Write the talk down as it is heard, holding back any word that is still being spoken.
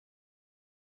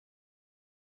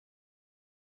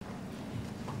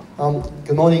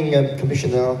Good morning,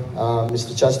 Commissioner,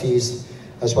 Mr. Justice,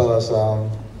 as well as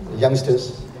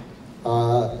youngsters.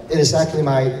 It is actually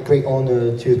my great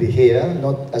honor to be here,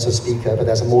 not as a speaker, but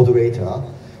as a moderator.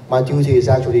 My duty is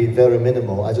actually very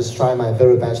minimal. I just try my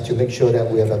very best to make sure that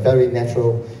we have a very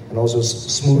natural and also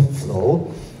smooth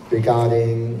flow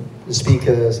regarding the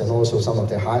speakers and also some of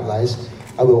their highlights.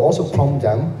 I will also prompt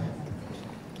them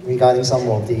regarding some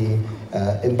of the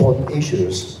important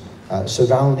issues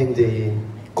surrounding the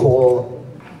core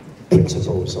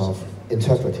principles of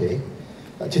integrity.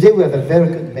 Today we have a very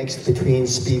good mix between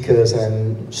speakers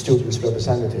and students'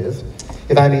 representatives.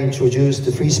 If I may introduce the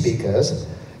three speakers,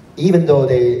 even though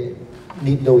they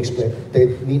need no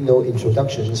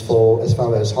introductions for as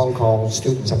far as Hong Kong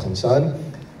students are concerned,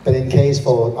 but in case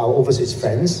for our overseas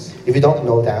friends, if you don't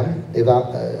know them,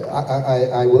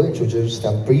 I will introduce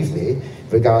them briefly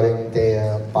regarding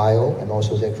their bio and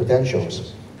also their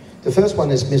credentials. The first one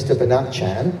is Mr. Bernard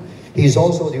Chan. He is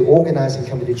also the organizing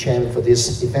committee chairman for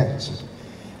this event.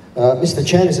 Mr.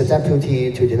 Chan is a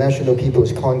deputy to the National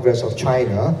People's Congress of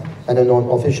China and a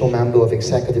non-official member of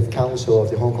Executive Council of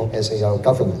the Hong Kong SAR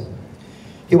government.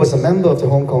 He was a member of the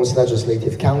Hong Kong's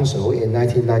Legislative Council in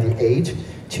 1998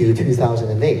 to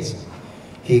 2008.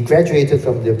 He graduated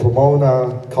from the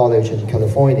Pomona College in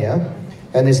California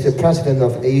and is the president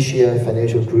of Asia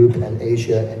Financial Group and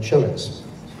Asia Insurance.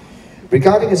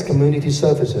 Regarding his community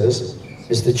services,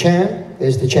 Mr. Chan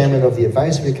is the chairman of the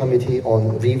Advisory Committee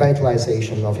on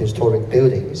Revitalization of Historic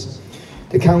Buildings,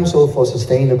 the Council for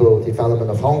Sustainable Development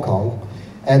of Hong Kong,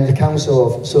 and the Council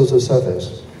of Social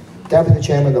Service, deputy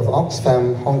chairman of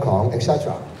Oxfam Hong Kong,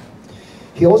 etc.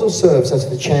 He also serves as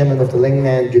the chairman of the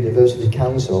Lingnan University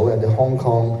Council and the Hong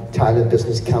Kong Thailand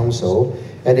Business Council,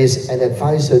 and is an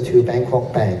advisor to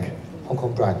Bangkok Bank, Hong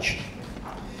Kong branch.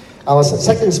 Our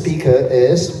second speaker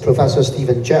is Professor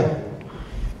Stephen Cheung.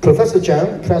 Professor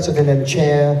Cheung, President and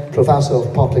Chair, Professor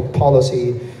of Public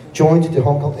Policy, joined the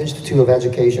Hong Kong Institute of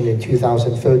Education in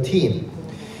 2013.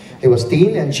 He was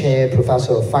Dean and Chair,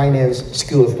 Professor of Finance,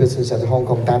 School of Business at the Hong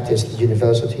Kong Baptist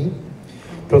University.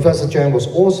 Professor Cheung was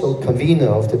also convener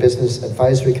of the Business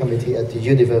Advisory Committee at the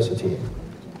university.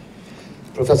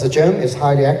 Professor Cheung is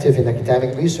highly active in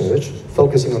academic research,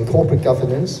 focusing on corporate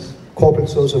governance, corporate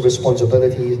social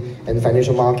responsibility, and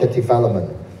financial market development.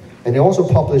 And he also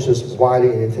publishes widely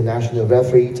in international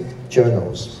refereed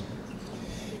journals.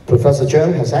 Professor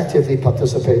Cheung has actively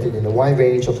participated in a wide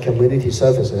range of community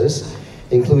services,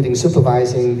 including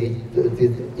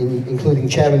including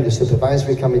chairing the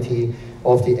Supervisory Committee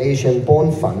of the Asian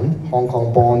Bond Fund, Hong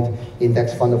Kong Bond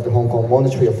Index Fund of the Hong Kong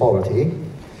Monetary Authority,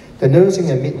 the Nursing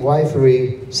and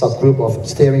Midwifery Subgroup of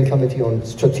Steering Committee on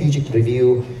Strategic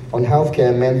Review on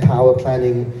Healthcare, Manpower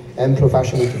Planning, and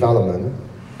Professional Development.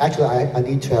 Actually, I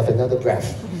need to have another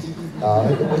breath,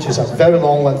 which is a very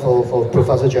long one for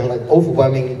Professor Cheung, like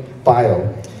overwhelming bio.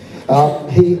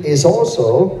 He is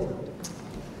also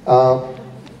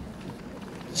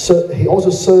he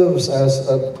also serves as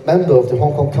a member of the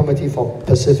Hong Kong Committee for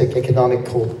Pacific Economic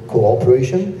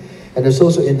Cooperation and the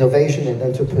Social Innovation and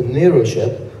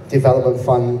Entrepreneurship Development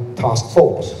Fund Task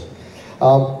Force.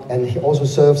 And he also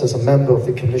serves as a member of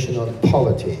the Commission on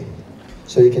Poverty.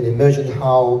 So you can imagine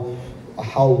how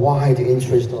wide the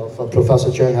interest of Professor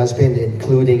Cheung has been,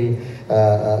 including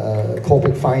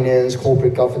corporate finance,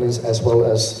 corporate governance, as well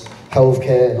as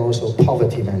healthcare and also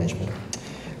poverty management.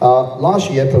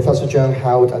 Last year, Professor Cheung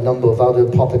held a number of other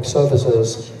public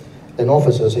services and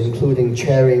offices, including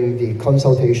chairing the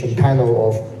consultation panel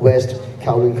of West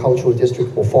Kowloon Cultural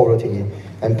District Authority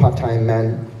and part-time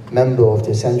member of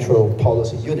the Central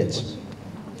Policy Unit.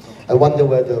 I wonder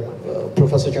whether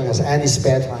Professor Cheung has any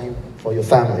spare time for your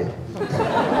family.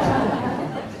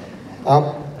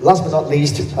 Last but not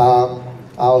least,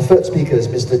 our third speaker is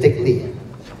Mr. Dick Lee.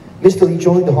 Mr. Lee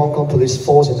joined the Hong Kong Police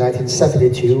Force in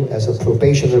 1972 as a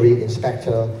probationary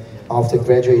inspector after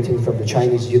graduating from the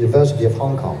Chinese University of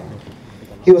Hong Kong.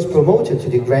 He was promoted to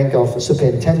the rank of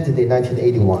superintendent in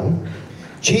 1981,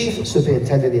 chief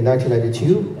superintendent in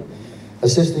 1992,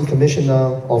 assistant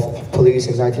commissioner of police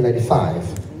in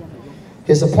 1995.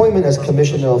 His appointment as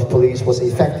Commissioner of Police was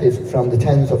effective from the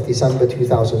 10th of December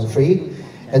 2003,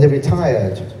 and he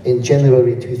retired in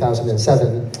January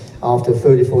 2007 after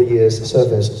 34 years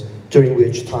service, during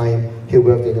which time he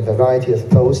worked in a variety of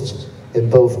posts in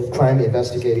both crime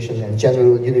investigation and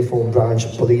general uniform branch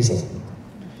policing.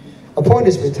 Upon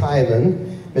his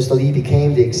retirement, Mr. Lee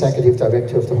became the Executive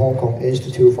Director of the Hong Kong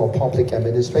Institute for Public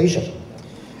Administration,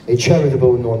 a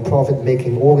charitable non-profit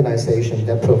making organization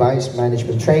that provides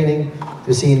management training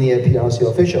to senior PRC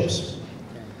officials.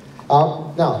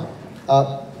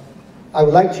 I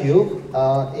would like to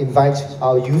invite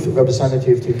our youth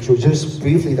representative to introduce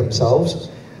briefly themselves,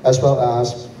 as well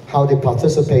as how they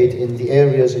participate in the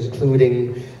areas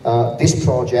including this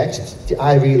project, the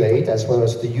iRelay, as well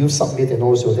as the Youth Summit and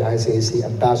also the ICAC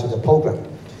Ambassador Program.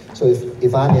 So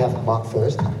if I may have Mark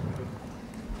first.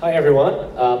 Hi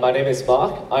everyone, my name is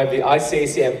Mark. I'm the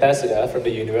ICAC Ambassador from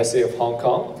the University of Hong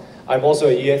Kong. I'm also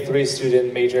a Year 3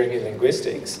 student majoring in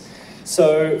linguistics.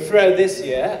 So throughout this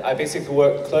year, I basically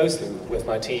worked closely with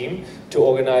my team to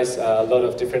organize a lot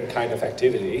of different kind of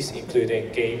activities,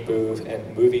 including game booth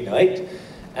and movie night.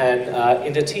 And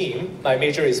in the team, my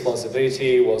major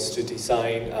responsibility was to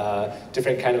design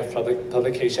different kind of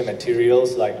publication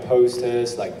materials like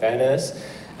posters, like banners.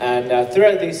 And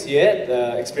throughout this year,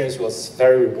 the experience was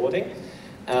very rewarding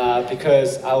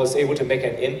because I was able to make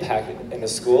an impact in the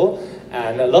school.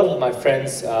 And a lot of my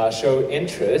friends show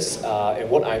interest in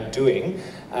what I'm doing.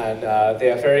 And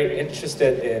they are very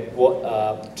interested in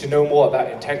to know more about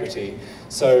integrity.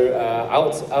 So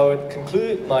I would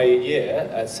conclude my year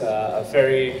as a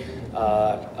very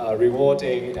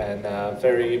rewarding and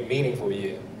very meaningful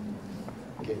year.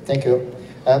 Okay, thank you.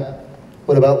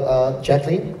 What about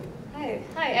Jacqueline?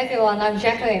 Hi everyone, I'm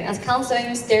Jacqueline, a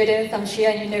counseling student from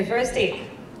Xi'an University.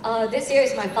 This year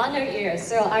is my final year,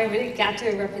 so I really get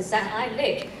to represent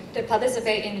iLIC to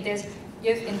participate in this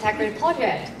Youth Integrity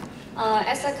Project.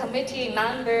 As a committee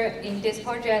member in this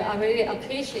project, I really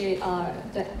appreciate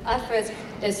the efforts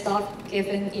the staff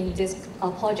given in this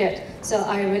project. So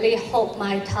I really hope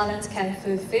my talents can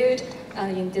fulfill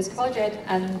in this project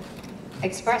and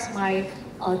express my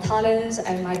talents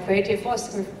and my creative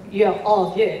force with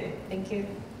all of you. Thank you.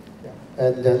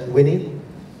 And Winnie?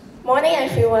 Morning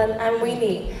everyone, I'm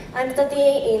Winnie. I'm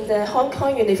studying in the Hong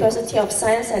Kong University of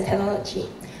Science and Technology.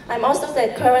 I'm also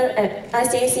the current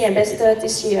ICAC ambassador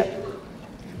this year.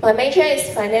 My major is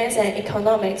finance and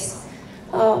economics.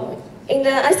 In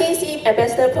the ICAC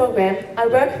ambassador program, I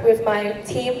work with my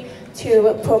team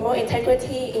to promote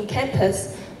integrity in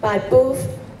campus by booth,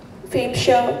 film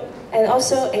show, and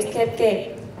also escape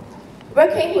game.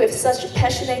 Working with such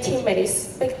passionate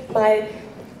teammates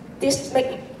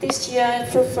make this year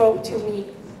fruitful to me.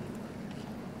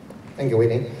 Thank you,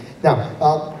 Winnie.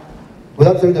 Now,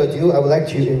 without further ado, I would like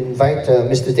to invite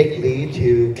Mr. Dick Lee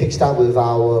to kickstart with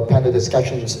our panel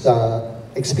discussions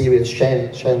experience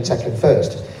sharing section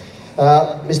first.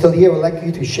 Mr. Lee, I would like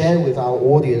you to share with our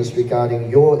audience regarding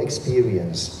your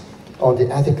experience on the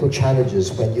ethical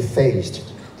challenges when you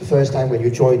faced the first time when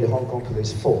you joined the Hong Kong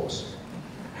Police Force.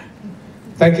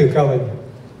 Thank you, Kelvin.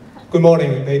 Good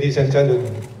morning, ladies and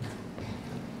gentlemen.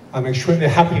 I'm extremely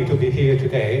happy to be here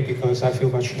today because I feel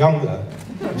much younger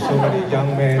than so many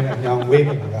young men and young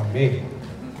women around me.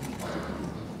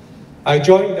 I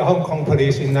joined the Hong Kong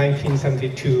Police in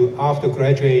 1972 after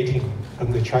graduating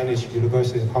from the Chinese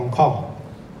University of Hong Kong.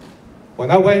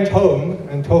 When I went home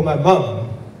and told my mum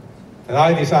that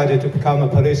I decided to become a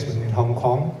policeman in Hong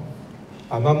Kong,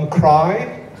 my mum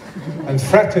cried and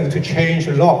threatened to change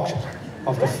a lot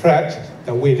of the flat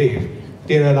that we live,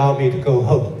 didn't allow me to go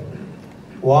home.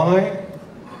 Why?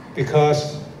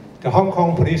 Because the Hong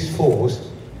Kong Police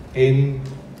Force in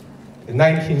the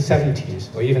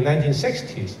 1970s or even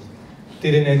 1960s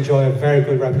didn't enjoy a very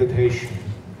good reputation.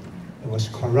 It was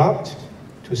corrupt,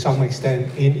 to some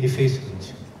extent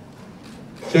inefficient.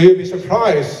 So you'll be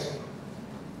surprised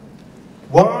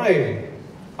why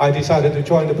I decided to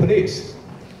join the police.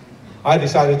 I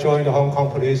decided to join the Hong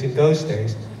Kong Police in those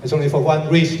days. It's only for one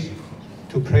reason,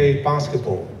 to play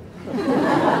basketball.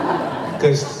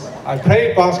 Because I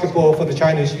played basketball for the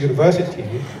Chinese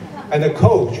University, and the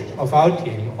coach of our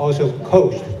team also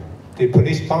coached the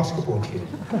police basketball team.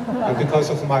 And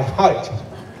because of my height,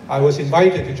 I was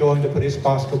invited to join the police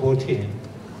basketball team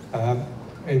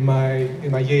in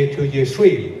my year 2, year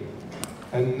 3.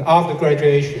 And after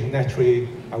graduation, naturally,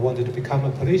 I wanted to become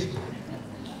a policeman.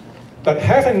 But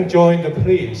having joined the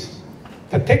police,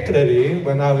 particularly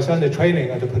when I was under training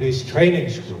at the police training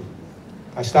school,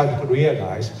 I started to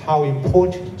realize how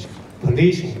important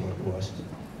policing work was.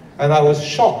 And I was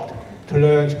shocked to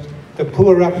learn the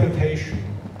poor reputation,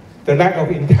 the lack of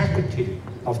integrity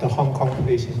of the Hong Kong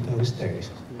police in those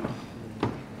days.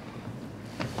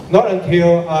 Not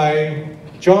until I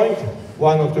joined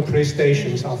one of the police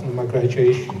stations after my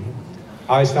graduation,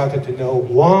 I started to know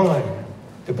why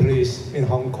the police in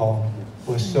Hong Kong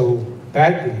was so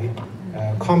badly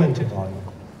commented on.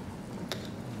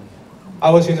 I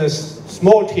was in a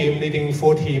small team leading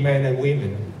 40 men and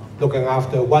women looking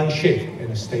after one shift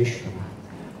in a station.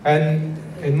 And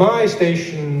in my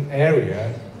station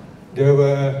area, there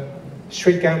were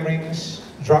street gamblings,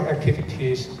 drug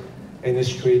activities in the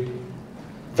street.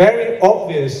 very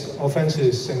obvious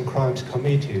offenses and crimes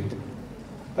committed,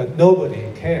 but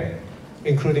nobody cared,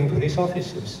 including police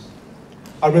officers.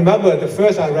 I remember the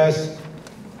first arrest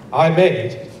I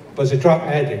made was a drug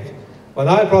addict. When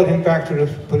I brought him back to the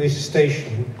police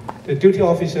station, the duty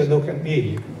officer looked at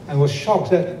me and was shocked,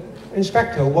 said,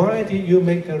 "Inspector, why did you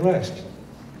make the arrest?"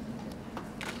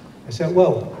 I said,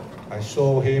 "Well, I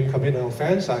saw him commit an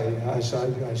offense,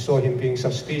 I saw him being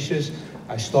suspicious,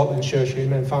 I stopped and searched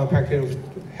him and found a packet of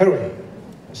heroin,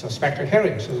 suspected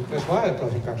heroin, so that's why I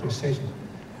brought him back to the station."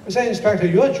 I said, "Inspector,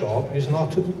 your job is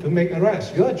not to make an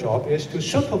arrest. Your job is to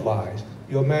supervise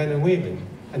your men and women,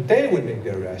 and they will make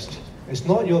the arrest. It's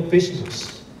not your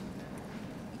business."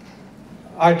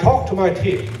 I talked to my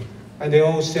team, and they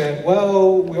all said,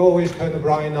 "Well, we always turn a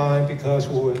blind eye because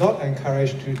we were not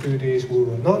encouraged to do this, we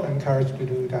were not encouraged to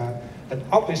do that." And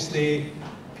obviously,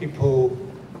 people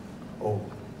or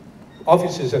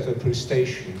officers at the police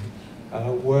station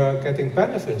were getting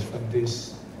benefits from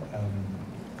these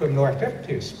criminal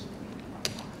activities.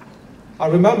 I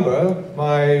remember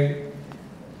my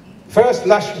first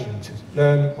lesson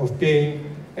learned of being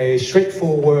a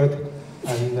straightforward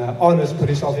and honest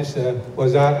police officer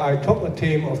was that I took a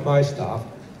team of my staff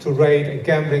to raid a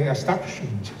gambling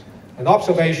establishment. An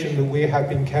observation that we had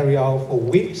been carried out for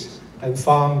weeks and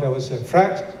found there was a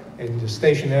threat in the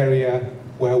station area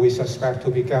where we suspect to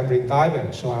be gambling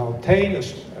divers. So I obtained a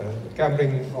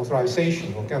gambling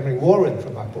authorization or gambling warrant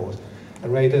from my boss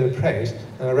and raided the place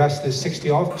and arrested 60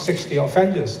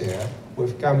 offenders there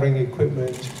with gambling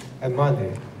equipment and money.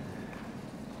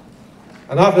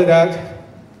 And after that,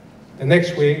 the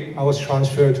next week, I was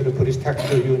transferred to the police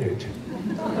technical unit,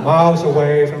 miles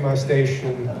away from my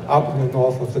station up in the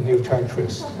north of the New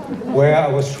Territories, where I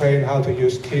was trained how to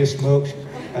use tear smoke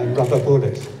and rubber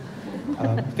bullets.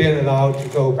 Didn't allow to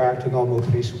go back to normal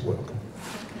police work.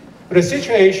 But the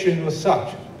situation was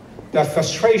such that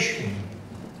frustration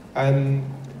and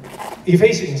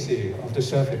efficiency of the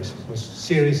service was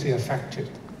seriously affected.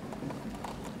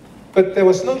 But there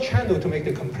was no channel to make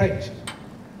the complaint.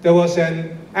 There was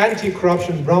an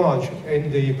anti-corruption branch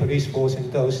in the police force in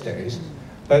those days,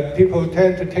 but people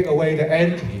tend to take away the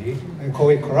anti and call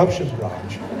it corruption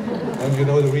branch. And you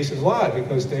know the reason why,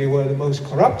 because they were the most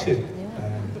corrupted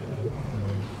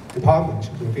department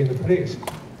within the police.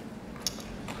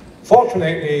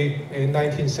 Fortunately, in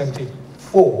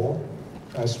 1974,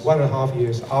 as 1.5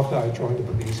 years after I joined the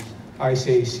police,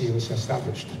 ICAC was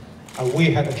established. And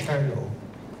we had a channel.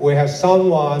 We had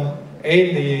someone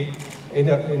in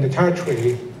the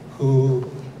territory who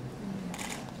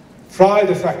fly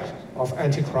the flag of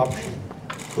anti-corruption,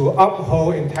 who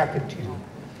uphold integrity,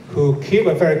 who keep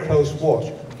a very close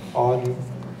watch on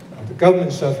the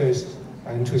government service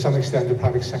and to some extent the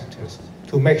private sectors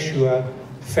to make sure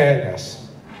fairness.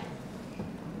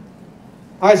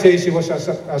 ICAC was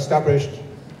established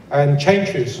and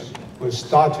changes were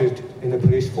started in the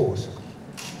police force.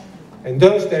 In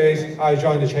those days, I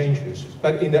joined the changes.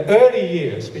 But in the early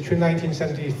years, between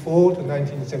 1974 to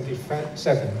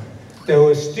 1977, there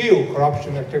were still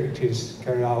corruption activities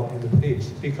carried out in the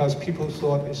police because people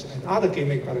thought it's another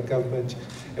gimmick by the government.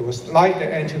 It was like the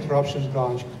anti-corruption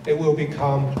branch. It will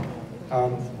become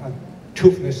a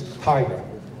toothless tiger.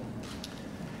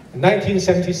 In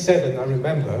 1977, I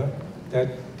remember that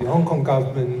the Hong Kong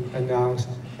government announced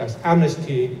as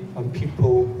amnesty on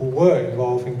people who were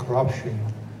involved in corruption,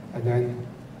 and then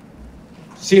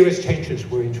serious changes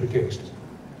were introduced.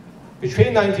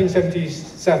 Between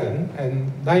 1977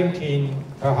 and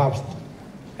perhaps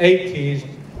 80s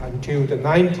until the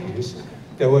 90s,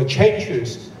 there were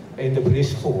changes in the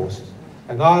police force.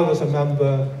 And I was a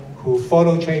member who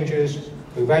followed changes,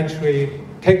 eventually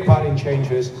take part in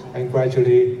changes, and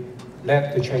gradually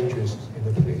led the changes in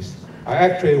the police. I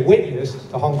actually witnessed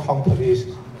the Hong Kong police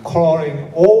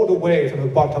crawling all the way from the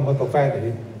bottom of the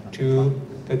valley to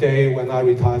the day when I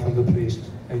retired from the police,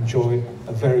 enjoyed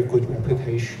a very good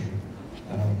reputation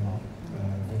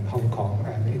in Hong Kong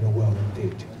and in the world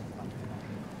indeed.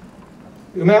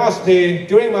 You may ask me,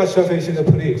 during my service in the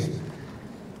police,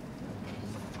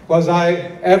 was I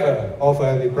ever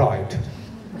offered any bribe?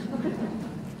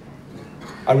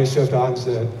 I reserve the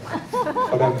answer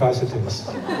for the ambassadors.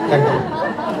 Thank you.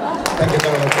 Thank you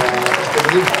very much, Mr.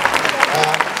 Lee.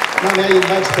 Now may I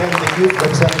invite the youth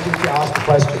representative to ask the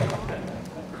question.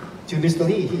 To Mr.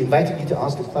 Lee, he invited me to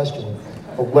ask the question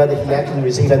of whether he actually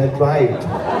received any bribe.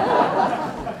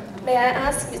 May I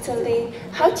ask Mr. Lee,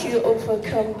 how do you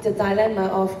overcome the dilemma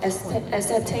of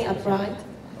accepting a bribe?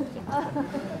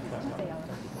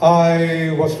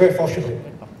 I was very fortunate.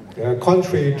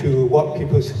 Contrary to what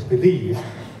people believe,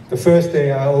 the first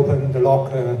day I opened the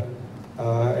locker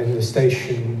in the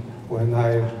station when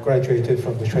I graduated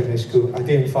from the training school, I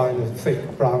didn't find a thick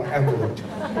brown envelope.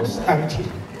 It was empty.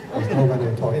 There was no money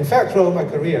at all. In fact, throughout my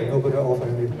career, nobody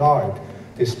offered me bribe,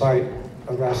 despite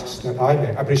arrests that I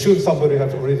made. I presume somebody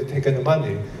had already taken the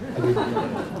money, and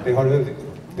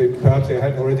perhaps they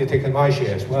had already taken my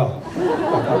share as well.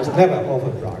 But I was never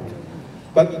offered bribe.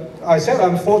 But I said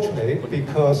unfortunately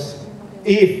because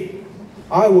if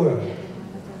I were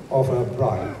offered a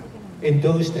bribe in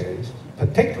those days,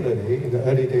 particularly in the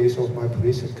early days of my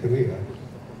police career,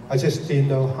 I just didn't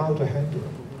know how to handle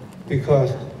it.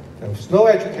 Because there was no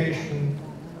education,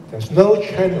 there's no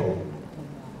channel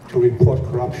to report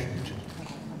corruption.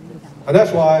 And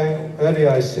that's why earlier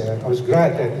I said I was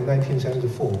glad that in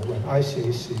 1974, when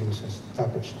ICAC was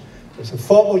established, there's a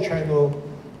formal channel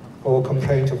for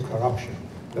complaints of corruption.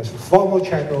 There's a formal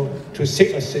channel to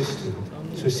seek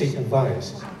assistance, to seek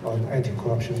advice on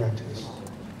anti-corruption matters.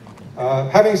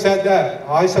 Having said that,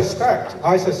 I suspect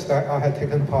I had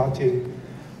taken part in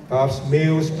perhaps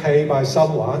meals paid by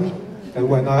someone, and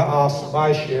when I asked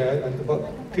my share,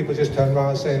 and people just turned around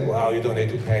and said, well, you don't need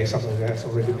to pay, someone else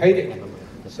already paid it.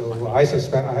 So I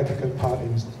suspect I had taken part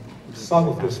in some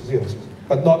of those meals,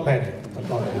 but not many.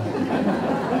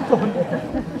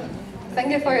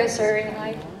 Thank you for your sharing.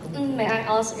 May I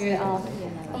ask you,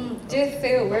 do you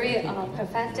feel very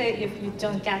perfected if you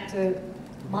don't get the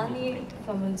money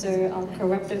from the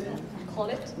corrupted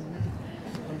college?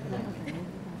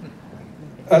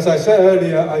 As I said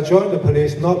earlier, I joined the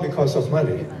police not because of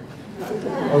money.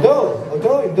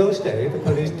 Although in those days the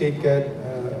police did get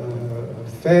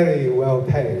very well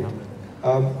paid,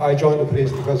 I joined the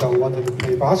police because I wanted to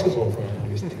play basketball for the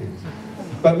police team.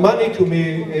 But money to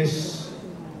me is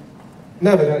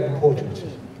never that important.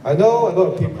 I know a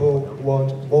lot of people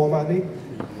want more money,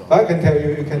 but I can tell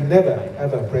you, you can never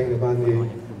ever bring the money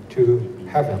to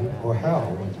heaven or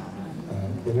hell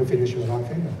when you finish your life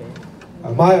here.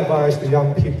 My advice to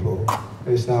young people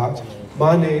is that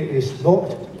money is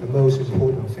not the most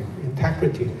important thing.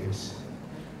 Integrity is.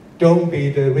 Don't be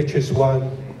the richest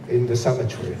one in the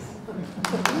cemetery.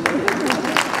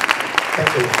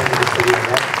 Thank you for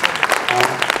that.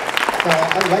 Now,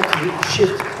 I'd like to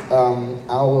shift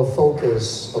our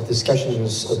focus of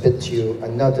discussions a bit to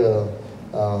another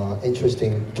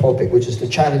interesting topic, which is the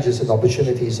challenges and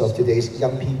opportunities of today's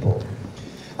young people.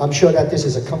 I'm sure that this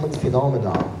is a common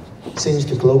phenomenon since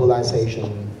the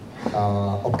globalization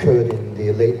occurred in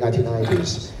the late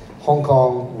 1990s. Hong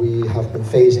Kong, we have been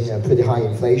facing a pretty high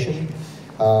inflation.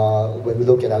 When we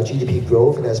look at our GDP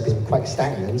growth, it has been quite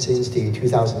stagnant since the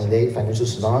 2008 financial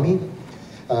tsunami.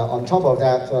 On top of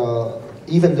that,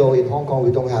 even though in Hong Kong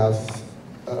we don't have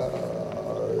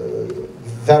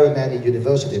very many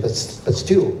universities, but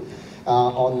still,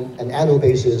 on an annual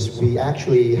basis, we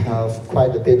actually have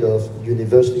quite a bit of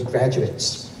university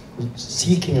graduates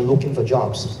seeking and looking for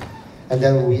jobs. And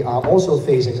then we are also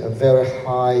facing a very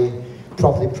high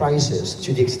property prices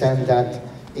to the extent that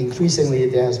increasingly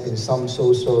there has been some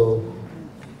social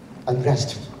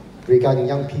unrest regarding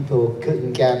young people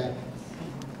couldn't get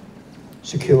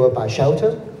secured by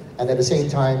shelter. And at the same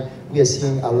time, we are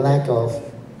seeing a lack of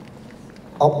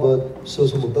upward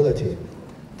social mobility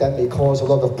that may cause a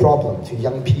lot of problem to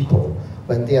young people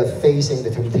when they are facing the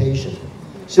temptation.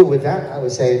 So with that, I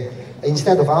would say,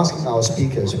 instead of asking our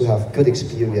speakers who have good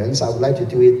experience, I would like to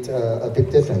do it a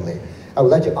bit differently. I would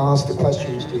like to ask the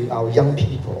questions to our young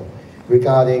people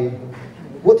regarding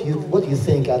what do you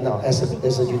think now as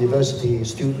a university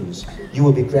students, you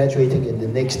will be graduating in the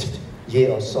next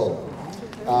year or so.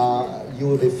 You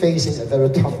will be facing a very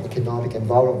tough economic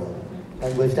environment.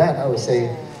 And with that, I would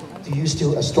say, do you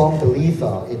still a strong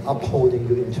believer in upholding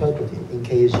your integrity in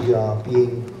case you are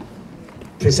being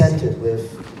presented with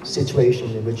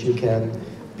situations in which you can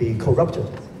be corrupted?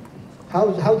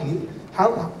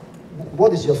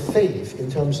 What is your faith in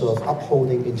terms of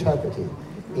upholding integrity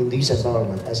in this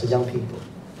environment as a young people?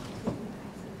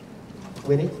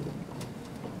 Winnie?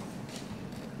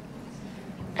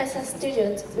 As a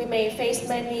student, we may face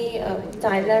many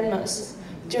dilemmas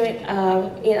in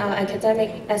our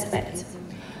academic aspect.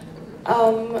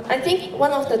 I think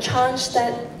one of the challenges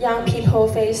that young people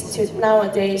face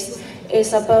nowadays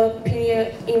is about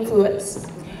peer influence.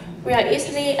 We are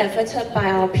easily affected by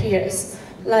our peers.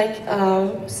 Like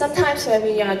sometimes when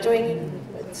we are doing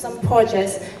some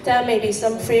projects, there may be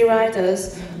some free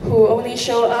riders who only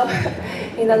show up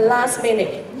in the last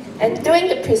minute and doing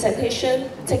the presentation,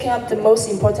 taking up the most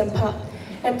important part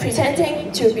and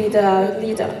pretending to be the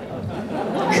leader.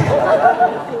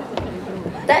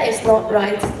 That is not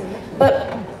right. But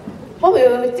what we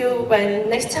will do when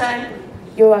next time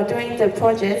you are doing the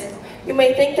project, you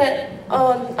may think that,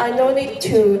 oh, I no need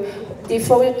to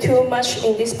devote too much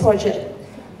in this project,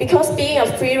 because being a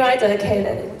free rider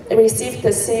can receive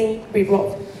the same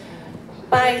reward.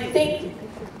 But I think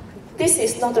this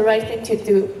is not the right thing to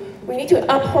do. We need to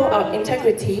uphold our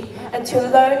integrity and to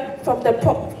learn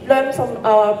from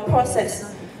our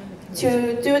process,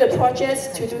 to do the projects,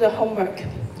 to do the homework.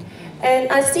 And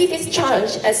I see this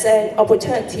challenge as an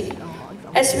opportunity.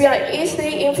 As we are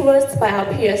easily influenced by our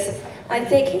peers, I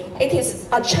think it is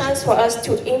a chance for us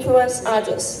to influence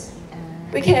others.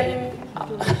 We can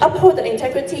uphold the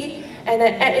integrity and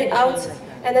then add it out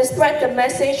and then spread the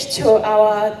message to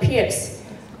our peers.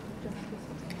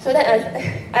 So that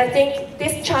I think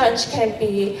this challenge can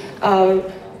be,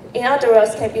 in other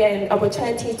words, can be an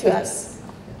opportunity to us.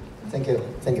 Thank you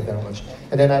very much.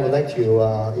 And then I would like to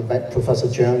invite Professor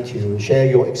Zhang to share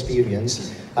your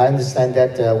experience. I understand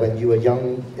that when you were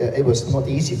young, it was not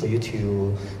easy for you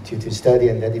to study,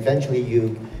 and that eventually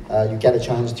you get a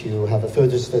chance to have a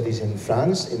further studies in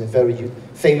France in a very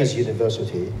famous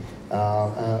university.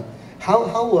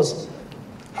 How was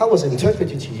it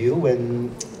interpreted to you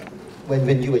when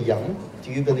you were young?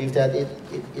 Do you believe that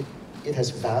it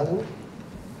has value?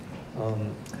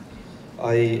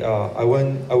 I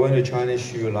went to Chinese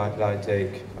school like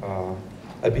Dick,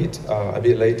 a bit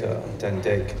later than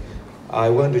Dick. I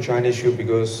went to Chinese school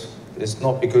because it's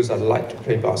not because I like to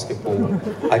play basketball.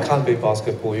 I can't play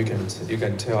basketball. You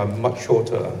can tell I'm much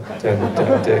shorter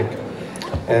than Dick.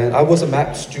 And I was a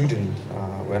math student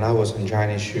when I was in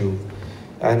Chinese school,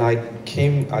 and I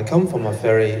come from a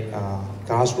very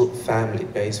grassroots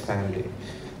family-based family.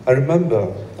 I remember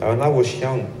when I was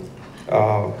young.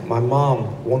 My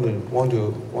mom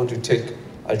wanted to take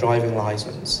a driving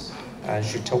license, and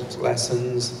she took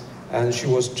lessons, and she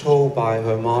was told by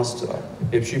her master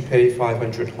if she paid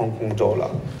 500 Hong Kong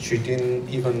dollar, she didn't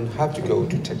even have to go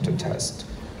to take the test.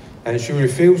 And she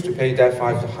refused to pay that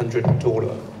 500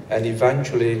 dollar, and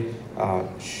eventually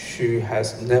she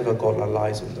has never got a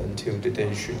license until the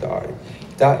day she died.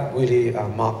 That really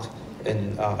marked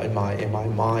in my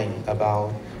mind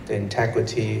about the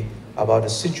integrity, about the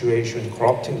situation,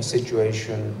 corrupting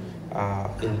situation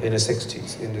in the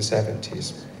 60s, in the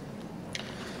 70s.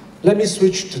 Let me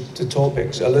switch the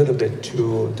topics a little bit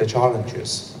to the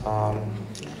challenges.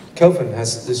 Kelvin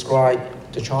has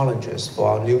described the challenges for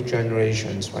our new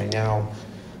generations right now.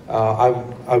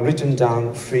 I've written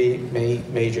down three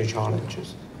major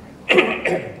challenges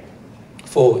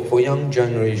for young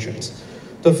generations.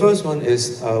 The first one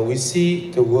is we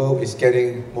see the world is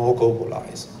getting more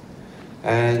globalized.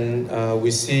 And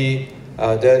we see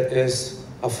there is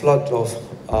a flood of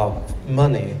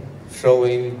money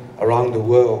flowing around the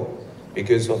world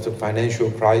because of the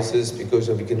financial crisis, because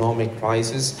of economic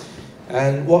crisis.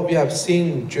 And what we have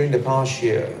seen during the past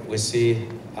year, we see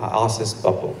assets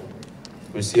bubble.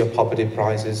 We see property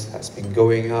prices has been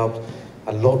going up.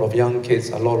 A lot of young kids,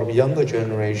 a lot of younger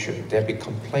generation, they've been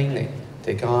complaining.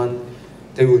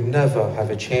 They would never have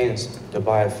a chance to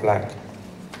buy a flat.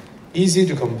 Easy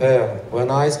to compare. When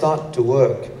I start to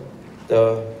work,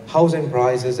 the housing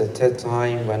prices at that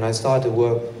time, when I started to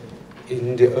work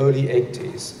in the early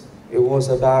 80s, it was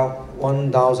about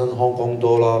 1,000 Hong Kong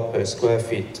dollar per square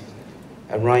feet.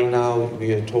 And right now,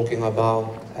 we are talking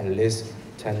about at least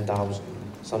 10,000,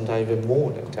 sometimes even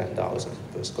more than 10,000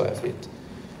 per square feet.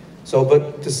 So,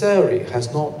 but the salary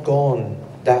has not gone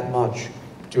that much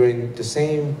during the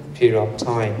same period of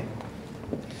time.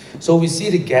 So we see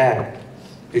the gap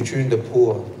between the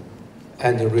poor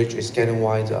and the rich is getting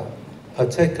wider,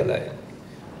 particularly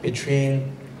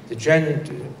between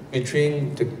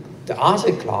the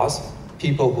asset class,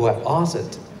 people who have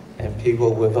asset, and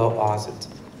people without asset,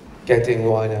 getting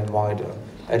wider and wider.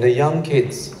 And the young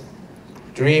kids'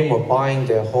 dream of buying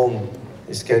their home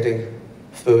is getting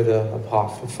further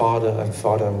apart, farther and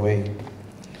farther away.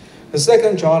 The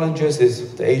second challenge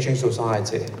is the aging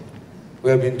society. We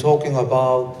have been talking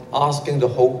about asking the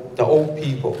old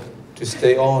people to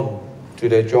stay on to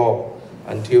their job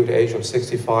until the age of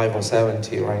 65 or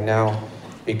 70 right now,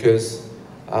 because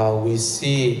we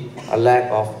see a lack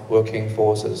of working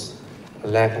forces, a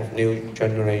lack of new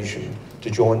generation to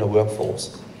join the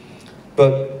workforce.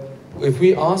 But if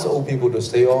we ask old people to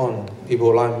stay on,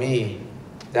 people like me,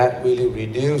 that really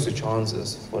reduces the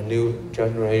chances for new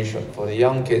generation, for the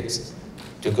young kids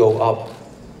to go up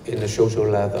in the social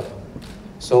ladder.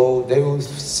 So they will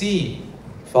see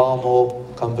far more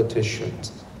competition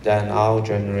than our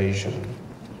generation.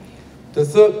 The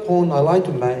third point I'd like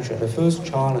to mention, the first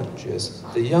challenge is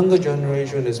the younger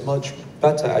generation is much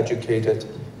better educated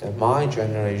than my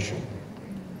generation.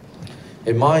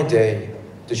 In my day,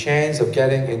 the chance of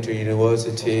getting into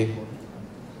university,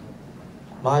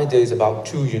 my day is about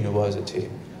 2 universities.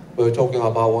 we're talking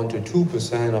about 1 to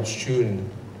 2% of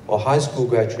students or high school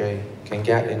graduate can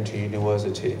get into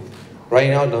university. Right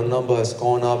now, the number has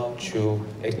gone up to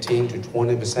 18 to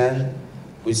 20%.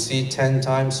 We see 10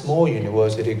 times more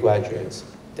university graduates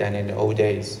than in the old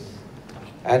days.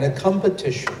 And the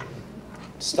competition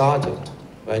started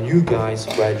when you guys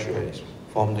graduate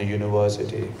from the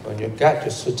university, when you get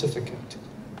your certificate,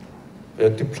 your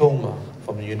diploma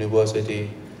from the university,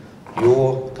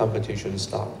 your competition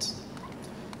starts.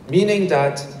 Meaning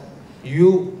that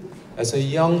you, as a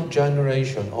young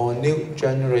generation or a new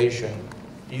generation,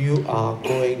 you are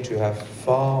going to have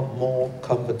far more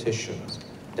competitions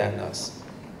than us.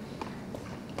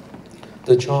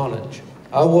 The challenge.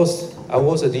 I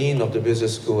was a dean of the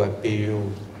business school at BU,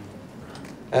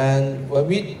 and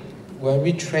when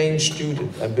we train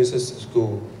students at business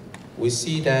school, we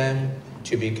see them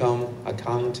to become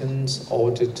accountants,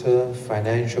 auditor,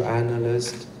 financial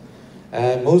analyst,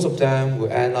 and most of them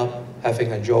will end up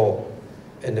having a job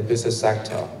in the business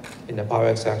sector, in the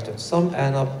private sector. Some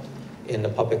end up in the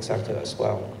public sector as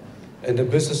well. In the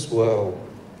business world,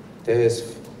 there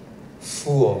is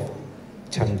full of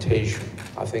temptation.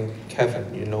 I think,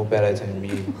 Kevin, you know better than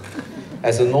me.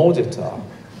 As an auditor,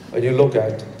 when you look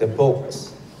at the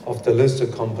books of the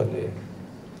listed company,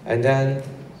 and then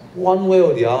one way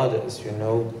or the other, you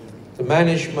know, the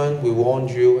management will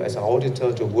want you as an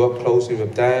auditor to work closely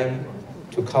with them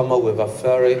to come up with a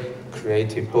very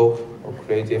creative book or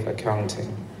creative accounting,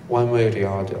 one way or the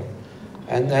other.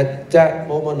 And at that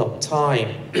moment of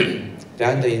time,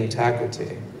 then the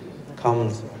integrity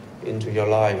comes into your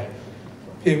life.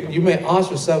 You may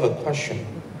ask yourself a question.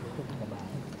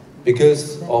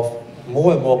 Because of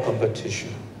more and more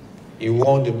competition, you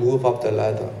want to move up the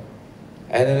ladder.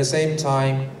 And at the same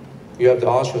time, you have to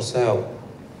ask yourself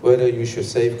whether you should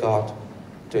safeguard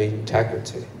the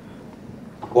integrity.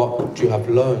 What you have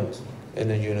learned in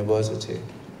the university.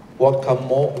 What comes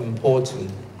more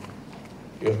important,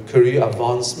 your career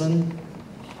advancement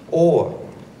or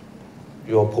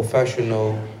your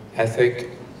professional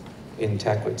ethic,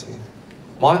 integrity?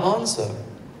 My answer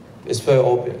is very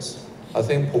obvious. I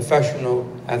think professional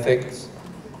ethics,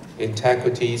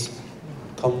 integrities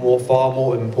far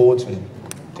more important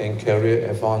than career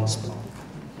advancement.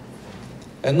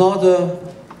 Another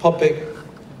public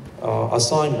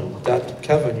assignment that,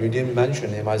 Kevin, you didn't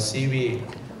mention in my CV,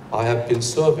 I have been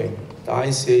serving the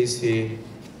ICAC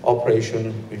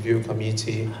Operation Review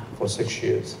Committee for 6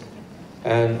 years.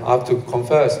 And I have to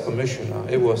confess, Commissioner,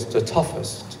 it was the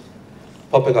toughest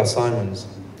public assignments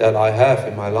that I have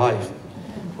in my life.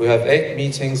 We have 8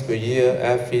 meetings per year.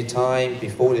 Every time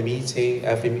before the meeting,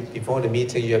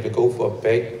 you have to go for a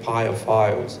big pile of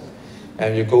files,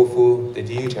 and you go through the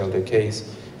detail of the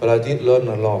case. But I did learn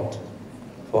a lot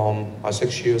from my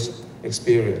 6 years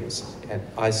experience at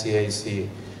ICAC. You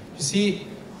see,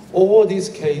 all these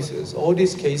cases, all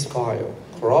these case file,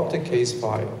 corrupted case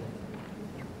file,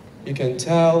 you can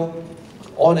tell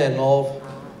on and off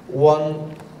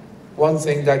one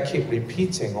thing that keep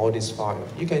repeating all this file.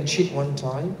 You can cheat one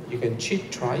time, you can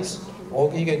cheat twice,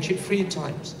 or you can cheat 3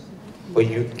 times, but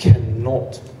you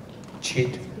cannot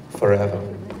cheat forever.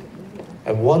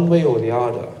 And one way or the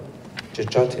other, the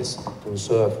justice will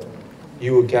serve.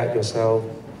 You will get yourself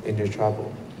into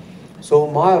trouble. So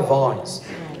my advice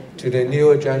to the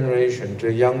newer generation, to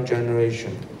the young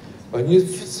generation, when you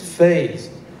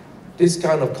face this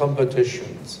kind of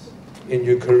competitions in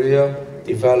your career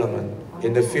development,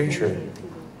 in the future,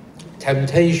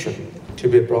 temptation to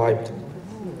be bribed,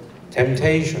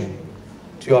 temptation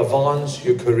to advance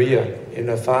your career in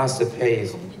a faster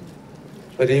pace.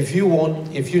 But if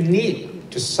you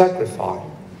need to sacrifice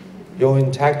your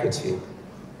integrity,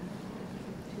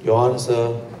 your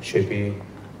answer should be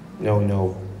no,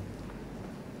 no.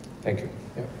 Thank you.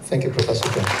 Yeah, thank you, Professor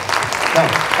Chen. Now,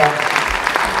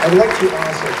 I'd like to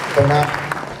ask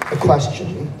Bernard a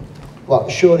question. Well,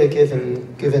 surely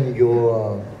given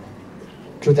your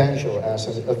credential as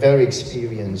a very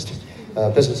experienced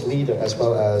business leader, as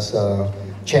well as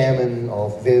chairman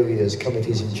of various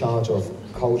committees in charge of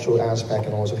cultural aspect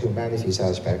and also humanities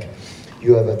aspect,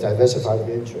 you have a diversified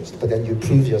interest, but then you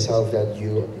prove yourself that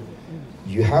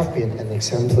you have been an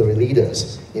exemplary leader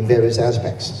in various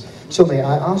aspects. So may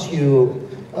I ask you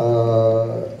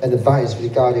an advice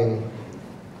regarding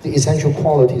the essential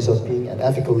qualities of being an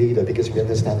ethical leader, because we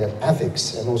understand that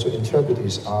ethics and also integrity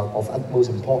are of utmost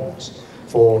importance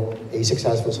for a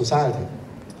successful society.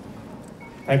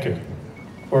 Thank you.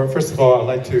 Well, first of all, I'd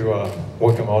like to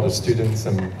welcome all the students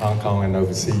in Hong Kong and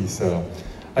overseas.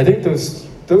 I think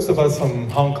those of us from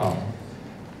Hong Kong,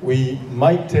 we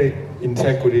might take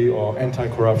integrity or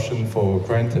anti-corruption for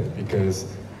granted because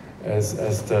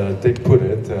as Dick put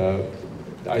it,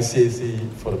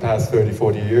 ICAC for the past 30,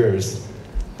 40 years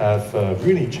have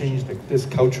really changed this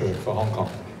culture for Hong Kong.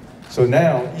 So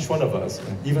now, each one of us,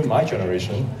 even my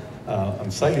generation,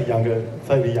 I'm slightly younger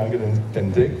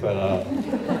than Dick, but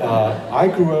I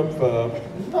grew up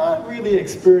not really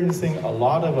experiencing a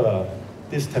lot of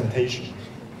this temptation,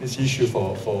 this issue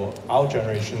for our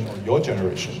generation or your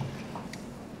generation.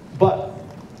 But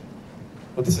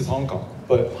this is Hong Kong.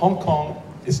 But Hong Kong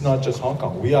is not just Hong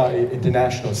Kong. We are an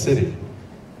international city.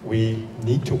 We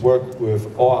need to work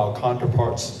with all our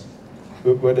counterparts,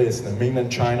 whether it's in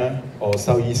mainland China or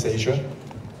Southeast Asia.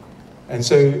 And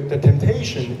so the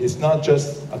temptation is not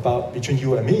just about between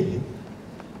you and me.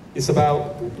 It's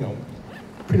about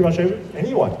pretty much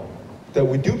anyone that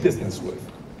we do business with.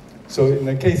 So in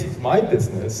the case of my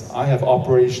business, I have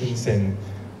operations in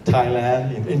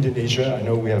Thailand, in Indonesia. I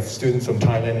know we have students from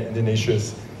Thailand and Indonesia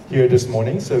here this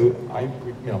morning, so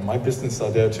my business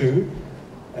are there too,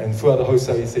 and throughout the whole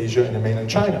Southeast Asia and the mainland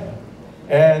China.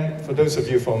 And for those of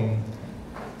you from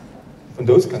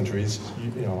those countries,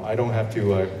 I don't have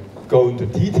to go into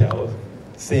detail,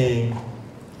 saying,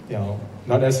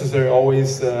 not necessarily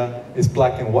always is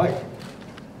black and white.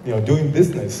 Doing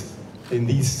business in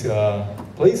these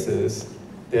places,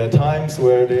 there are times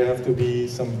where there have to be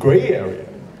some gray area.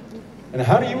 And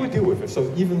how do you deal with it?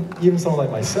 So even someone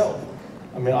like myself,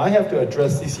 I have to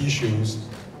address these issues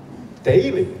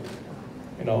daily.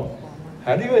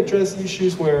 How do you address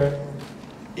issues where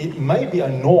it might be a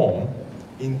norm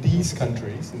in these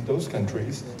countries, in those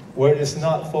countries, where it's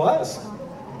not for us?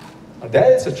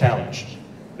 That is a challenge.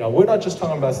 We're not just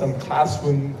talking about some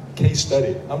classroom case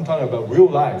study. I'm talking about real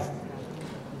life.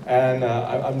 And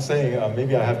I'm saying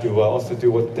maybe I have to also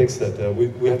do what Dick said.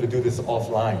 We have to do this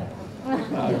offline.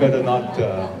 I better not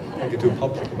make it too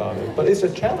public about it. But it's a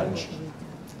challenge.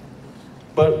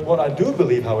 But what I do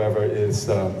believe, however, is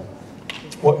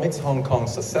what makes Hong Kong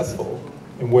successful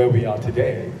in where we are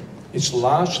today is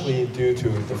largely due to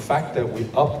the fact that we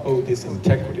uphold this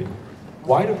integrity.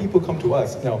 Why do people come to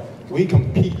us? We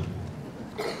compete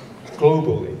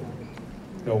globally.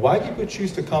 Why people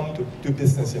choose to come to do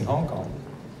business in Hong Kong?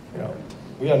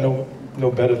 We are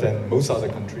no better than most other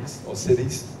countries or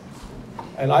cities.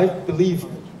 And I believe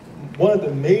one of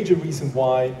the major reasons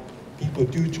why people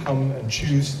do come and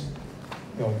choose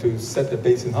to set their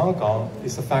base in Hong Kong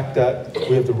is the fact that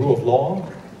we have the rule of law.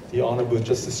 The Honorable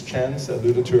Justice Chan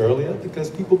alluded to earlier, because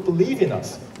people believe in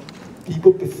us.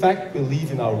 People in fact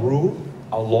believe in our rule,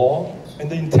 our law, and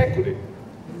the integrity.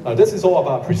 This is all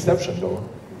about perception though.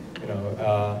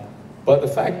 But the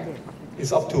fact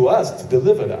is up to us to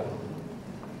deliver that.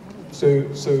 So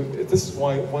this is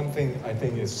why one thing I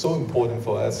think is so important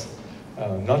for us,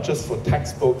 not just for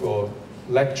textbook or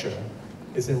lecture,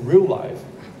 is in real life.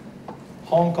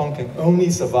 Hong Kong can only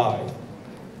survive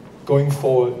going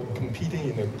forward, competing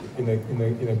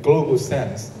in a global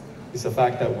sense, is the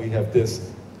fact that we have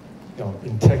this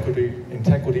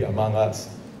integrity among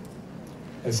us.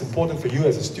 It's important for you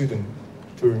as a student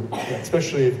to,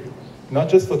 especially not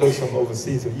just for those from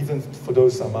overseas, or even for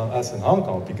those among us in Hong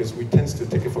Kong, because we tend to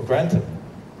take it for granted.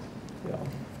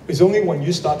 It's only when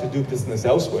you start to do business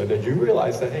elsewhere that you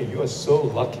realize that, hey, you are so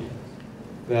lucky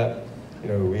that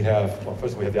we have, well,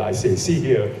 first we have the ICAC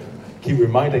here, keep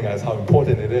reminding us how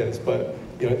important it is, but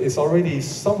it's already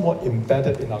somewhat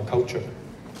embedded in our culture.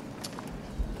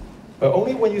 But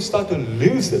only when you start to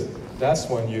lose it, that's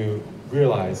when you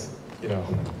realize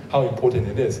how important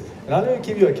it is. And I'm going to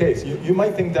give you a case. You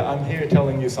might think that I'm here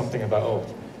telling you something about,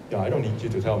 I don't need you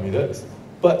to tell me this.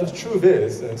 But the truth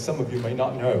is, and some of you may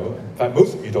not know, in fact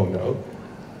most of you don't know,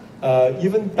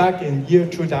 even back in year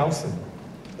 2000,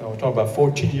 we're talking about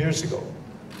 14 years ago,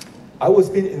 I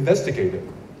was being investigated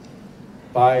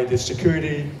by the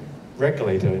security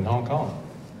regulator in Hong Kong.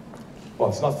 Well,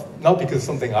 it's not because of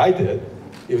something I did.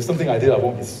 If it was something I did, I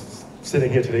won't be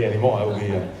sitting here today anymore. I would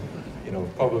be,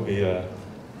 probably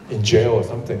in jail or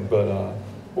something. But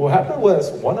what happened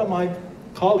was one of my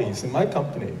colleagues in my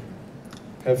company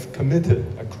have committed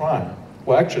a crime.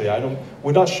 Well, actually,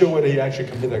 we're not sure whether he actually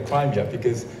committed a crime yet,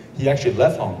 because he actually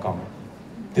left Hong Kong,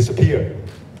 disappeared.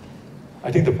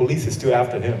 I think the police is still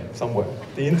after him somewhere.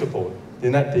 The Interpol, the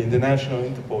international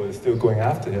Interpol is still going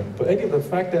after him. But anyway, the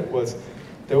fact that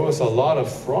there was a lot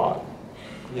of fraud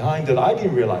behind it. I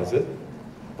didn't realize it,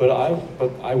 but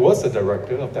I was the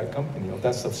director of that company, of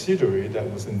that subsidiary that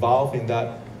was involved in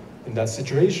that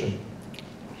situation.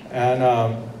 And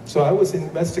so I was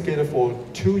investigated for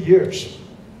 2 years.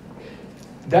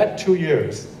 That 2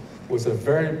 years was a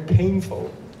very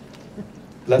painful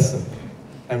lesson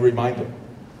and reminder.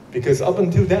 Because up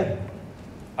until then,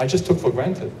 I just took for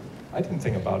granted. I didn't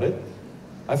think about it.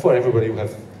 I thought everybody would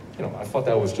have, I thought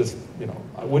that was just,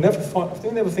 I would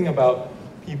never think about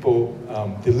people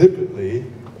deliberately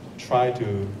try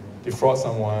to defraud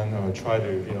someone or try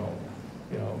to,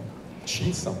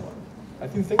 cheat someone. I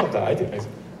didn't think of that. I didn't.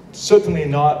 Certainly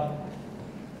not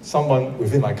someone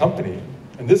within my company.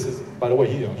 And this is, by the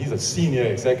way, he's a senior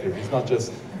executive. He's not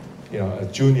just, a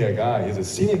junior guy. He's a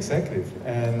senior executive.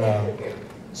 And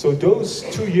so those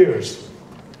 2 years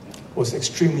was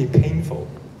extremely painful.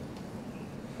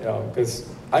 Because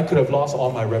I could have lost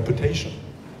all my reputation.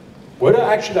 Whether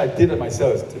actually I did it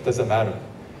myself, it doesn't matter.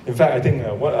 In fact, I think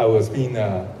what I was being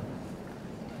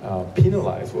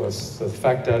penalized was the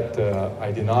fact that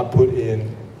I did not put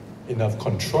in enough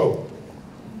control.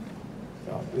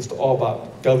 It's all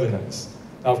about governance.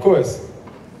 Now, of course,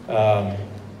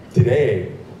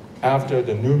 today, after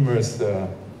the numerous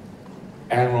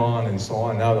Enron and so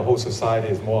on, now the whole society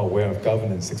is more aware of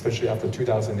governance, especially after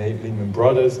 2008, Lehman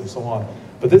Brothers and so on.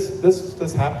 But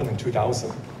this happened in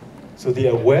 2000. So the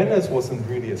awareness wasn't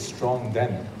really as strong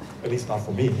then, at least not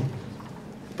for me.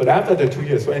 But after the 2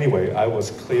 years, so anyway, I was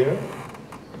clear.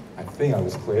 I think I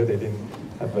was clear. They didn't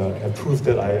have proof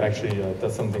that I actually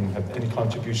did something, had any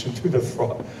contribution to the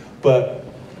fraud. But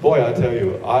boy, I tell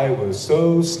you, I was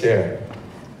so scared.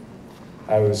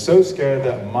 I was so scared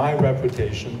that my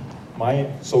reputation, my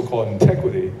so-called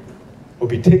integrity, would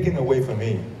be taken away from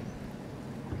me,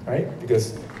 right?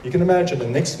 Because you can imagine the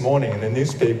next morning in the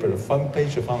newspaper, the front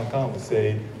page of Hong Kong would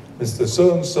say, Mr.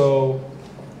 So-and-so,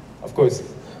 of course,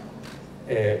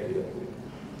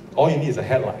 all you need is a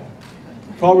headline.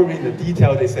 Probably in the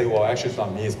detail they say, well, actually it's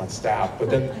not me, it's my staff, but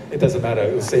then it doesn't matter.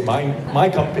 It will say my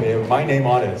company, my name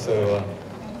on it. So,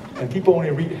 and people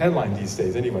only read headline these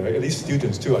days anyway, at least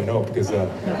students too, I know, because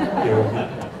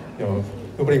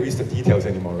nobody reads the details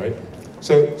anymore, right?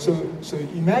 So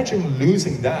imagine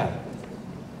losing that,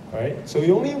 right? So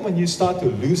only when you start to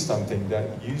lose something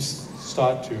that you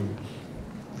start to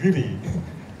really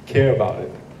care about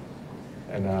it.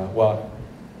 And well,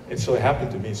 it sort of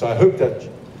happened to me. So I hope that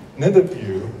none of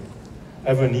you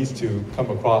ever needs to come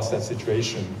across that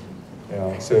situation.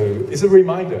 So it's a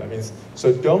reminder. I mean,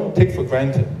 so don't take for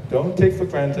granted. Don't take for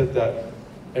granted that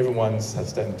everyone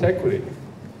has that integrity.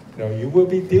 You will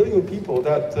be dealing with people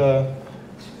that,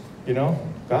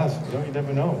 gosh, you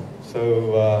never know.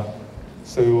 So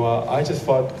I just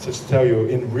thought to tell you,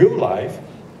 in real life,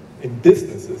 in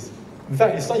businesses, in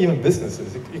fact, it's not even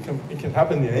businesses. It can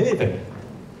happen in anything.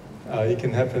 It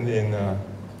can happen in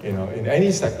in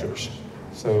any sectors.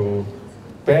 So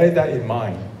bear that in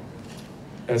mind.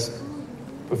 As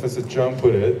Professor Zhang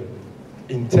put it,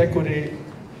 integrity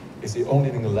is the only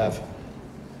thing left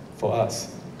for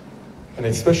us. And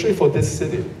especially for this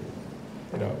city,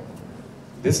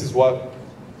 this is what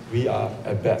we are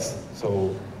at best.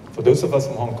 So for those of us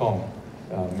from Hong Kong,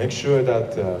 make sure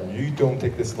that you don't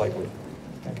take this lightly.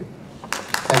 Thank you.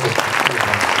 Thank you.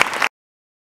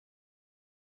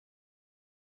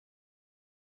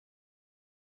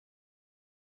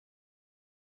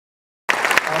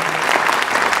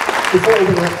 Before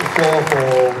opening up the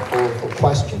floor for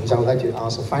questions, I would like to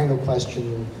ask a final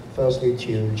question, firstly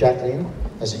to Jacqueline,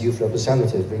 as a youth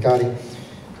representative, regarding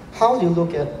how do you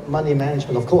look at money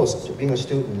management? Of course, being a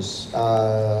student,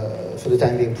 for the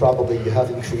time being, probably you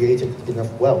haven't created enough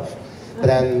wealth, but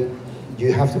then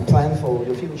you have to plan for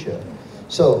your future.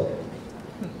 So,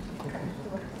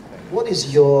 what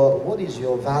is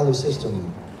your value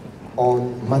system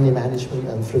on money management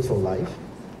and fruitful life?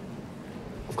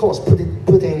 Of course, putting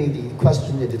the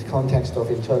question into the context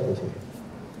of integrity.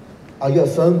 Are you a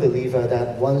firm believer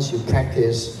that once you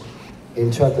practice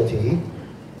integrity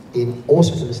in all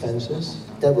circumstances,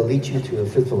 that will lead you to a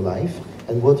fruitful life?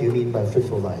 And what do you mean by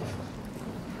fruitful life?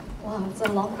 Wow, it's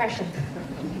a long question.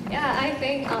 Yeah, I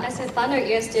think as a final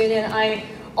year student, I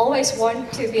always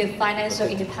want to be a financial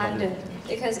independent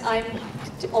because I'm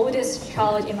the oldest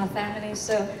child in my family,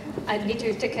 so I need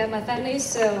to take care of my family.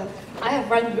 So I have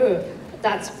one rule.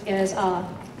 That is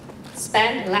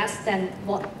spend less than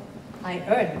what I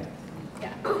earn.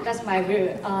 Yeah, that's my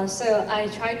rule. So I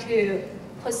try to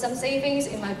put some savings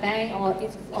in my bank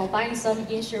or buying some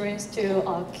insurance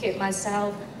to keep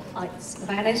myself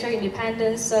financial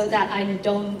independence so that I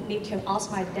don't need to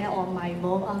ask my dad or my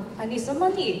mom, I need some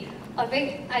money. I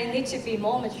think I need to be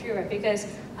more mature because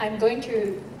I'm going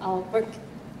to work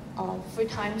 3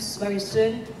 times very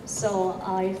soon, so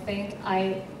I think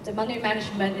the money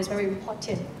management is very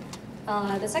important.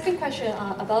 The second question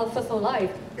about fruitful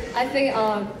life, I think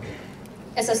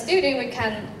as a student we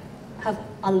can have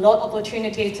a lot of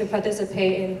opportunity to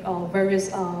participate in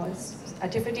various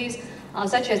activities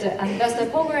such as the Ambassador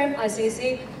Program,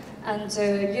 ICC, and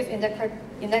the Youth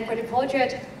Inequity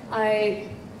Project. I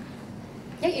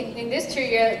Yeah, in these 2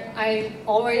 years, I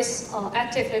always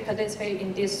actively participate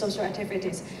in these social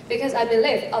activities because I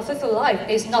believe a fruitful life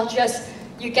is not just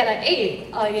you get an A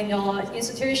in your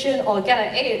institution or get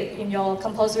an A in your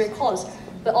compulsory course,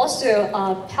 but also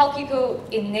help people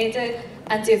in need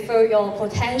and develop your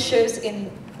potentials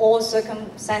in all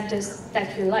circumstances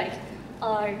that you like.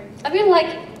 I really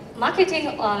like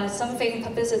marketing something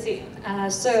publicity.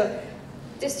 So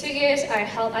these 2 years, I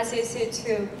helped ICAC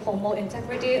to promote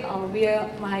integrity via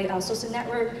my social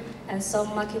network and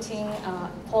some marketing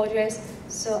projects.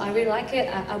 So I really like it.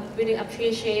 I really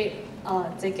appreciate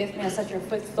they give me such a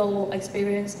fruitful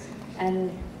experience,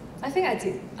 and I think I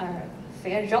did a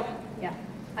fair job. Yeah,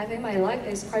 I think my life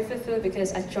is quite fruitful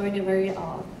because I joined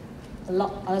a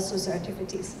lot of social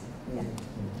activities. Yeah.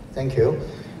 Thank you.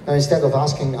 Now, instead of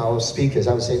asking our speakers,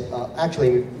 I would say,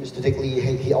 actually, Mr. Dick Lee,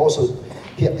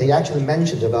 he actually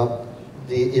mentioned about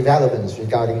the irrelevance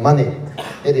regarding money.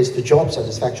 It is the job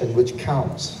satisfaction which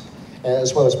counts.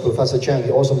 As well as Professor Cheng,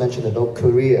 he also mentioned about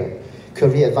career.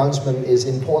 Career advancement is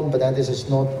important, but that this is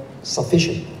not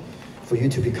sufficient for you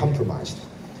to be compromised.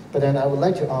 But then I would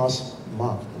like to ask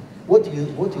Mark, what do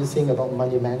you think about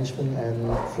money management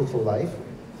and fruitful life?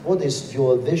 What is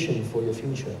your vision for your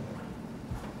future?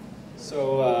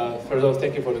 So, first of all,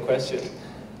 thank you for the question.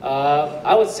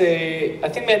 I would say, I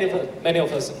think many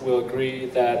of us will agree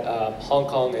that Hong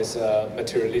Kong is a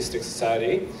materialistic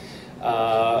society.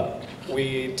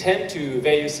 We tend to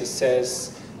value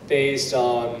success based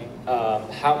on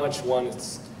how much one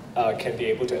can be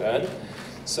able to earn.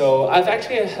 So I've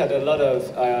actually had a lot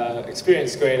of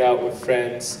experience going out with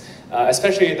friends,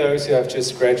 especially those who have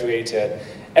just graduated.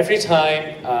 Every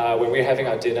time when we're having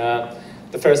our dinner,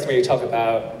 the first thing we talk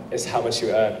about is how much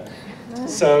you earn.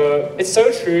 So it's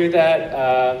so true that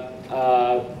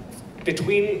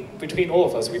between all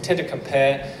of us, we tend to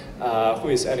compare who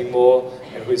is earning more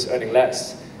and who is earning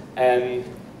less. And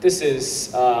this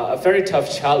is a very tough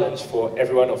challenge for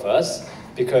every one of us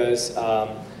because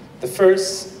the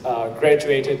first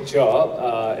graduated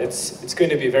job, it's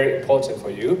going to be very important for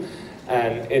you,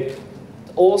 and it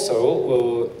also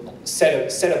will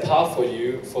set a path for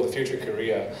you for the future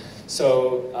career.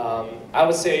 So I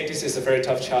would say this is a very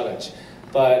tough challenge.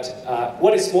 But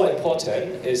what is more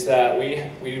important is that we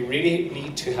really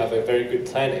need to have a very good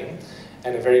planning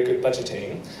and a very good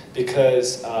budgeting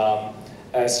because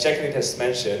as Jacqueline has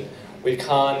mentioned, we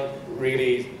can't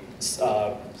really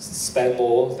spend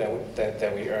more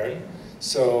than we earn.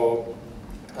 So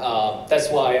that's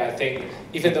why I think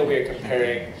even though we're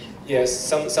comparing, yes,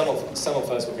 some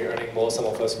of us will be earning more, some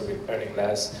of us will be earning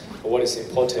less. But what is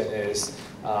important is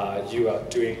you are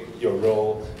doing your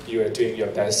role, you are doing your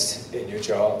best in your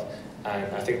job,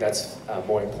 and I think that's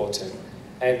more important.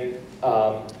 And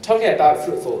talking about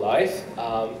fruitful life,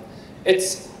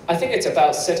 I think it's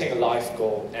about setting a life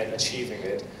goal and achieving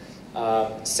it.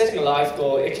 Setting a life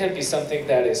goal, it can be something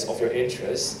that is of your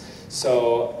interest.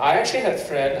 So I actually had a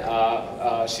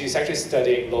friend, she's actually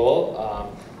studying law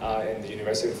in the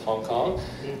University of Hong Kong,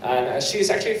 and she's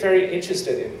actually very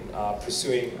interested in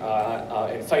pursuing,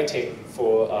 in fighting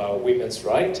for women's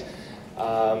rights.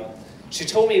 She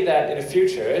told me that in the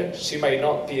future she might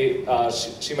not be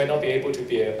able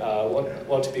to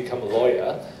want to become a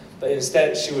lawyer, but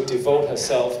instead she would devote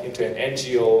herself into an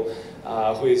NGO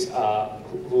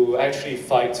who actually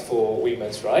fights for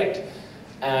women's rights.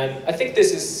 And I think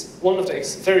this is one of the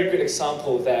very good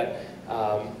examples that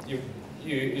you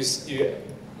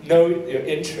know your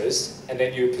interest and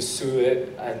then you pursue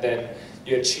it and then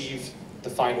you achieve the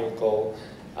final goal.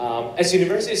 As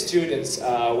university students,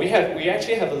 we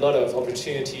actually have a lot of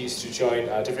opportunities to join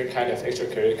different kind of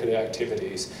extracurricular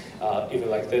activities,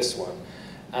 even like this one.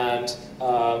 And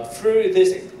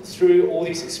through all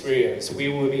these experiences, we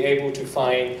will be able to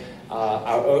find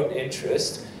our own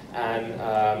interest. And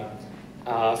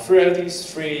throughout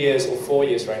these 3 years or 4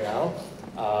 years right now,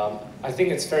 I think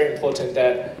it's very important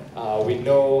that we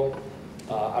know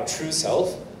our true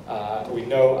self, we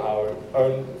know our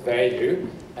own value,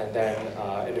 and then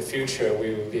in the future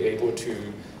we will be able to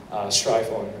strive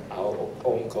on our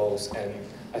own goals. And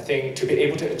I think to be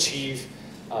able to achieve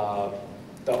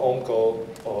the own goal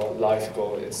or life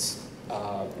goal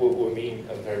will mean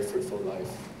a very fruitful life.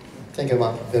 Thank you,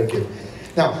 Mark. Very good.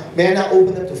 Now, may I now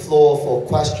open up the floor for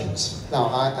questions? Now,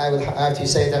 I have to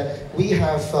say that we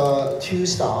have two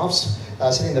staffs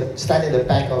standing in the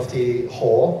back of the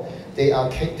hall. They are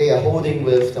holding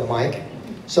with the mic.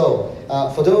 So,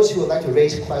 for those who would like to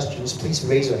raise questions, please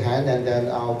raise your hand, and then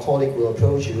our colleague will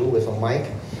approach you with a mic.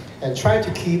 And try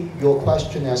to keep your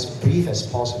question as brief as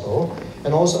possible,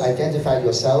 and also identify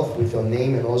yourself with your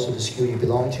name and also the school you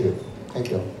belong to.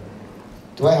 Thank you.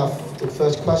 Do I have the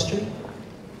first question?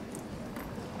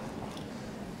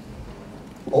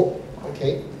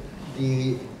 Okay,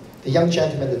 the young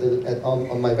gentleman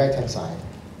on my right-hand side.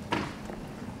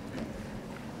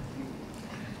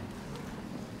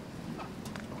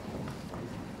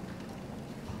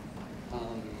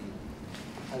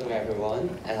 Hello everyone.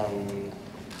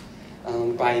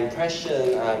 By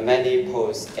impression, many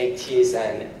post 80s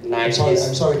and 90s.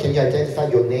 I'm sorry, can you identify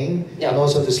your name and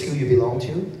also the school you belong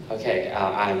to? Okay,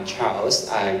 I'm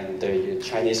Charles. I'm the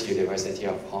Chinese University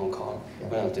of Hong Kong,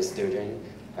 one of the students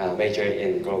majoring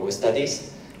in global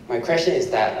studies. My question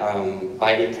is that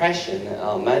by impression,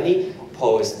 many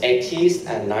post 80s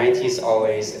and 90s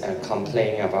always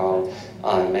complain about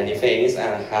many things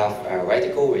and have a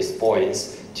radical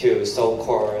response to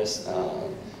so-called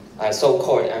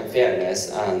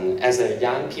unfairness. As a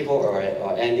young people or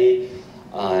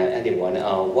anyone,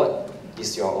 what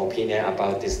is your opinion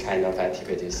about this kind of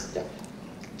activities? Yeah,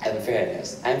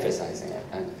 unfairness, emphasizing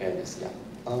unfairness. Yeah.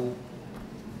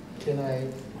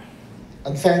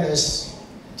 Unfairness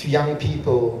to young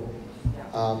people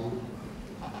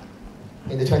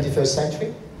in the 21st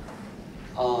century?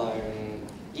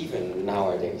 Even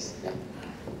nowadays, yeah.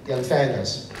 The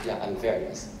unfairness? Yeah,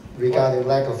 unfairness. Regarding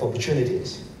lack of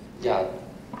opportunities? Yeah,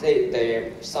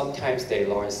 they sometimes they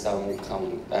launch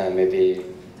some maybe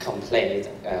complaint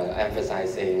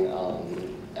emphasizing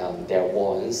their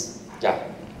wants. Yeah,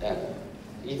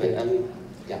 even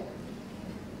yeah.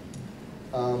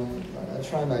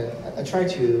 I try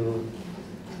to,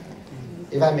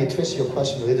 if I may twist your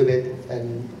question a little bit,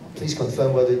 and please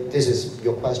confirm whether this is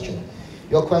your question.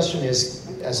 Your question is,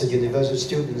 as a university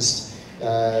student,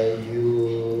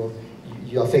 you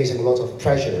are facing a lot of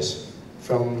pressures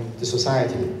from the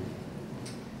society,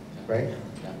 right?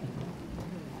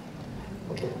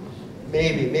 Okay.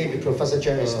 Maybe Professor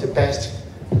Chen is the best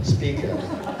speaker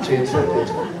to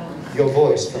interpret your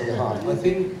voice from the heart. I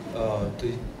think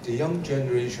the young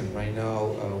generation right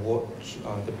now,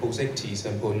 the post-80s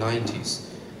and post-90s,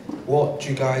 what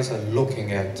you guys are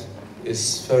looking at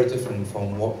is very different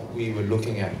from what we were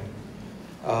looking at.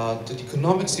 The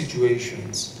economic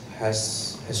situations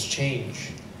has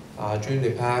changed during the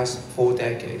past 4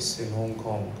 decades in Hong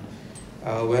Kong.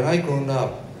 When I grew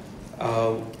up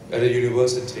at a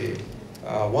university,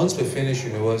 once we finish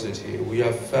university, we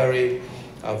are very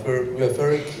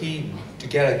keen to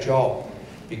get a job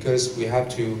because we have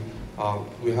to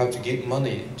give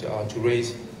money to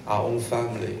raise our own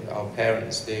family. Our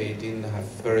parents, they didn't have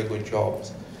very good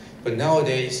jobs. But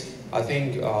nowadays, I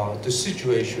think the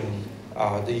situation,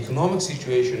 the economic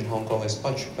situation in Hong Kong is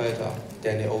much better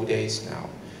than the old days now.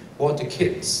 What the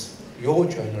kids, your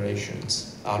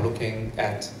generations, are looking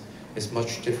at is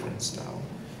much different now.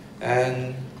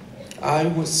 And I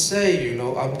would say,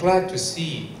 I'm glad to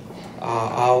see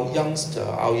our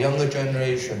younger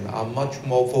generation are much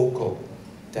more vocal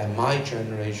than my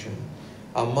generation,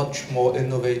 are much more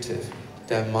innovative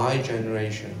than my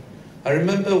generation. I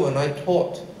remember when I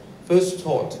first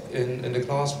taught in the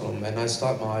classroom and I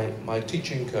start my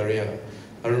teaching career,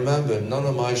 I remember none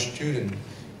of my students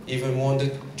even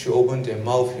wanted to open their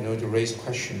mouth, to raise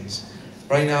questions.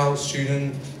 Right now,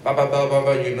 students, they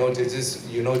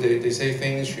say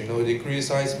things, they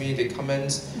criticize me, they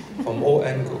comment from all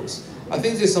angles. I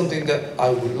think this is something that I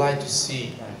would like to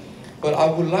see. But I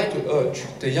would like to urge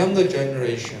the younger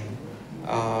generation,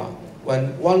 I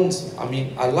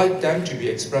like them to be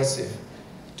expressive,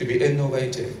 to be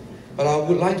innovative. But I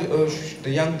would like to urge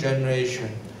the young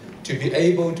generation to be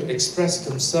able to express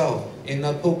themselves in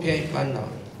an appropriate manner.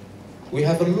 We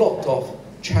have a lot of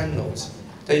channels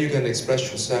that you can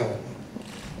express yourself.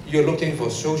 You're looking for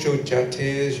social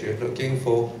justice, you're looking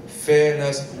for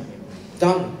fairness.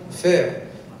 Done, fair,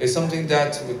 is something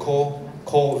that we call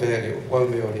core value,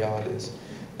 one way or the others.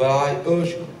 But I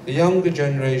urge the younger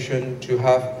generation to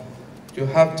have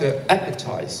the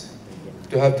appetite,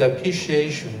 to have the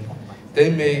appreciation.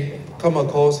 They may come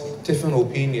across different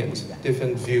opinions,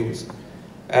 different views,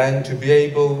 and to be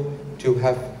able to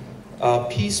have a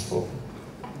peaceful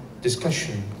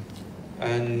discussion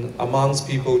and amongst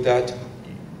people that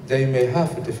they may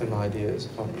have different ideas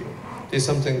from you. This is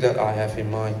something that I have in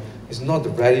mind. It's not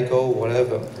radical,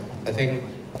 whatever. I think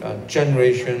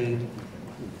generation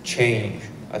change.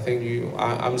 I think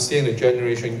I'm seeing a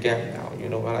generation gap now,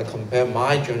 when I compare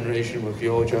my generation with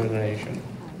your generation.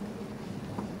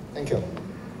 Thank you.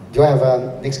 Do I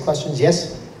have next questions?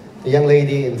 Yes? The young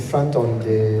lady in front on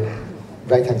the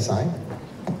right-hand side.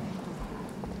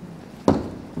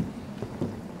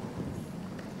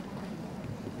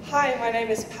 Hi, my name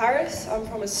is Paris. I'm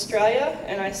from Australia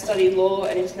and I study law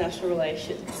and international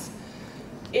relations.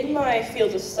 In my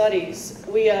field of studies,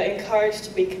 we are encouraged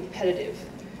to be competitive.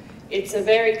 It's a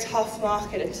very tough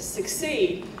market, and to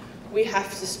succeed, we have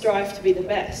to strive to be the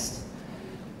best.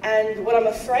 And what I'm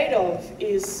afraid of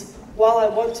is, while I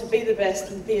want to be the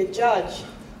best and be a judge,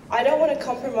 I don't want to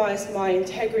compromise my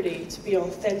integrity to be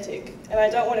authentic, and I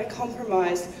don't want to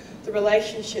compromise the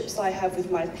relationships I have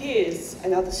with my peers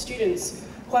and other students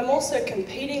who I'm also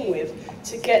competing with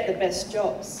to get the best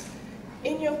jobs.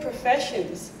 In your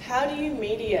professions, how do you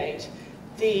mediate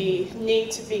the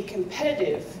need to be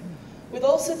competitive with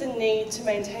also the need to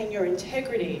maintain your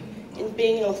integrity in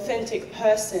being an authentic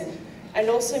person and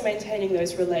also maintaining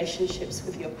those relationships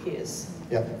with your peers?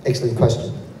 Yeah, excellent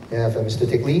question. Yeah, for Mr.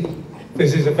 Dick Lee.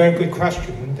 This is a very good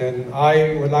question, and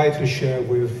I would like to share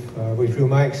with you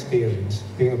my experience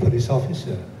being a police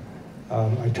officer.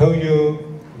 I told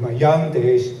you in my young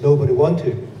days, nobody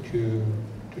wanted to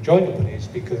join the police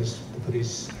because the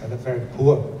police had a very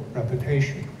poor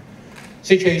reputation.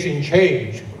 Situation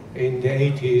changed in the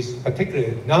 80s,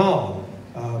 particularly now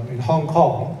in Hong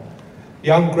Kong.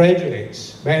 Young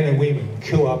graduates, men and women,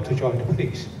 queue up to join the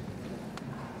police.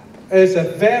 It's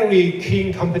a very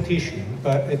keen competition,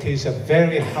 but it is a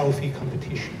very healthy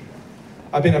competition.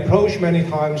 I've been approached many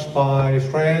times by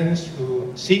friends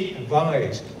who seek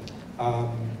advice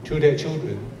to their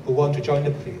children who want to join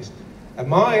the police. And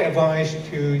my advice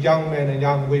to young men and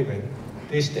young women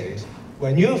these days,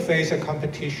 when you face a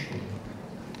competition,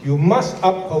 you must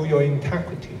uphold your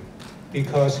integrity,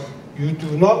 because you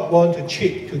do not want to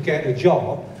cheat to get a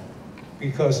job,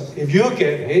 because if you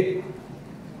get it,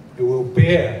 you will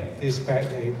bear this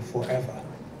bad name forever.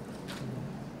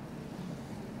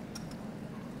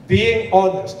 Being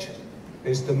honest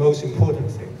is the most important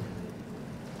thing.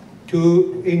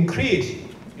 To increase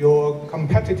your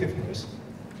competitiveness,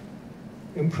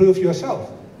 improve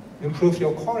yourself, improve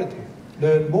your quality,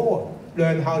 learn more,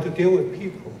 learn how to deal with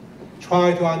people,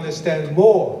 try to understand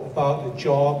more about the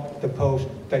job, the post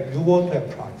that you want to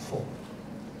apply for.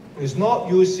 It's not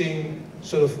using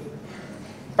sort of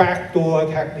backdoor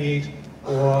techniques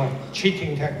or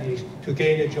cheating techniques to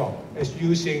gain a job. It's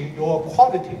using your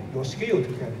quality, your skill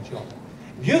to get a job.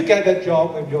 If you get that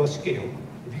job with your skill,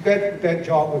 if you get that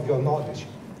job with your knowledge,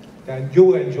 then you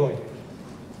will enjoy it.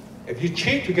 If you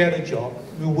cheat to get a job,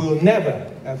 you will never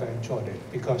ever enjoy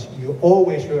it, because you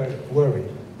always worry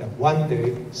that one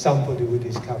day somebody will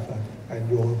discover and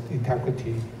your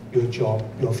integrity, your job,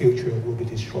 your future will be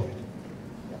destroyed.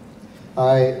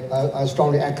 I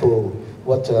strongly echo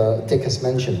what Dick has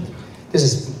mentioned.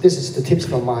 This is the tips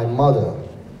from my mother.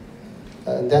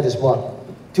 And that is what,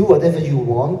 do whatever you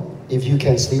want if you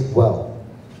can sleep well.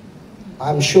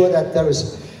 I'm sure that there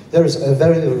is a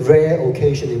very rare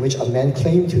occasion in which a man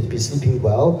claims to be sleeping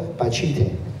well by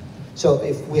cheating. So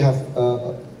if we have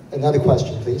another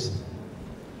question, please.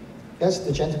 Yes,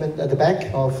 the gentleman at the back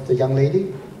of the young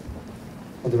lady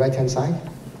on the right-hand side.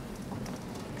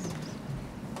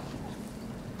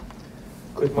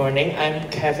 Good morning, I'm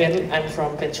Kevin. I'm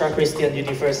from Petra Christian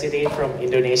University from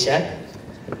Indonesia.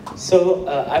 So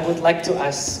I would like to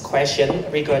ask a question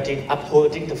regarding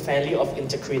upholding the value of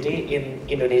integrity in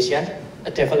Indonesia,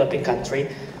 a developing country.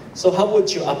 So how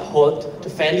would you uphold the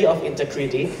value of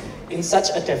integrity in such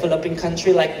a developing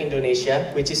country like Indonesia,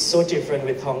 which is so different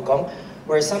with Hong Kong,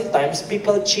 where sometimes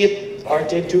people cheat or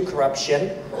they do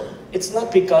corruption? It's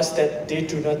not because that they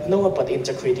do not know about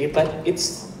integrity, but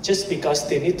it's just because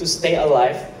they need to stay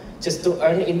alive, just to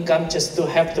earn income, just to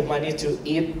have the money to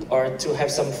eat or to have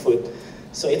some food.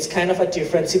 So it's kind of a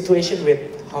different situation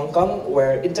with Hong Kong,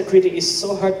 where integrity is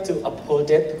so hard to uphold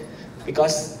it,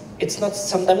 because it's not,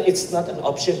 sometimes it's not an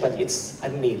option, but it's a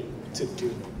need to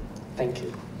do. Thank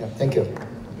you. Yeah, thank you.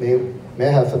 May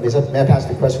I pass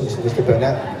the question to Mr.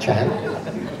 Bernard Chan?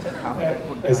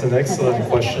 It's an excellent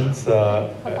question.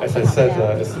 As I said,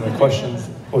 it's a question.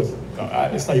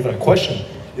 It's not even a question.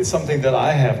 It's something that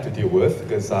I have to deal with,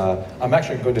 because I'm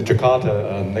actually going to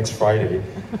Jakarta next Friday.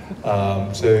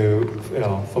 So,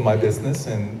 for my business,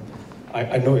 and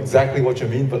I know exactly what you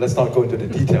mean, but let's not go into the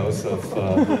details of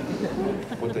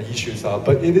what the issues are.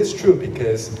 But it is true,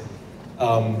 because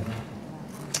I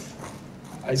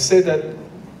say that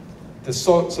the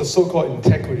so-called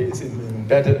integrity is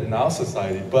embedded in our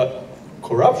society, but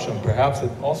corruption, perhaps,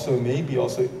 it also may be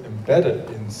also embedded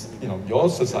in your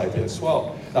society as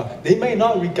well. Now, they may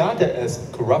not regard it as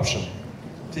corruption.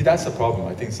 See, that's the problem,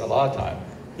 I think, it's a lot of time.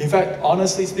 In fact,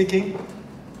 honestly speaking,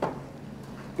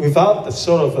 without the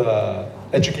sort of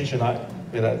education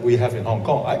that we have in Hong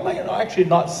Kong, I might actually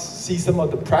not see some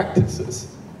of the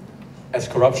practices as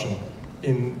corruption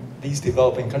in these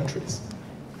developing countries.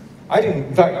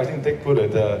 In fact, I think Dick put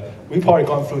it, we've probably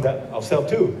gone through that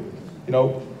ourselves too.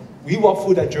 We walk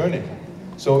through that journey.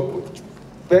 So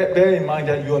bear in mind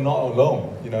that you are not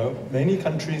alone. Many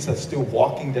countries are still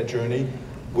walking that journey.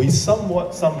 We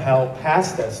somehow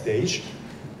passed that stage,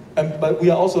 but we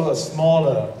are also a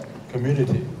smaller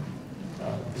community.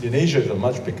 Indonesia is a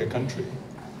much bigger country,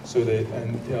 so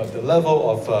the level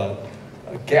of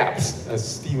gaps, as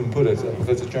Stephen put it,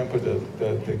 Professor Zhang put it,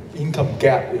 the income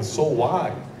gap is so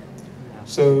wide.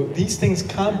 So these things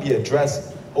can't be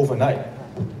addressed overnight.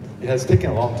 It has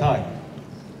taken a long time.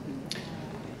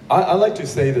 I like to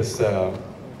say this, we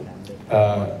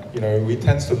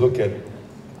tend to look at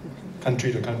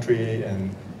country to country,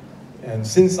 and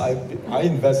since I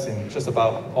invest in just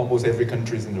about almost every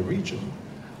country in the region,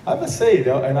 I must say,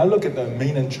 and I look at the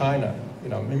mainland China,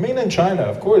 in mainland China,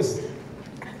 of course,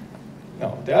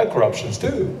 there are corruptions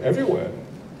too, everywhere.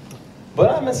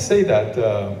 But I must say that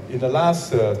in the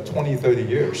last 20, 30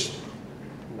 years,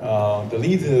 the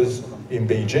leaders in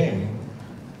Beijing,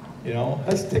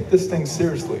 has taken this thing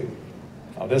seriously.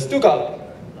 They've still got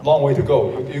a long way to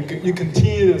go. You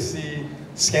continue to see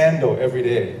scandal every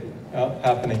day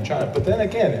happening in China. But then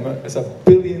again, it's 1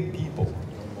 billion people.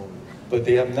 But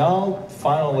they have now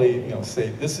finally,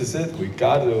 say, this is it, we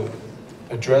got to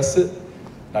address it.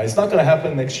 Now, it's not going to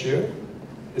happen next year.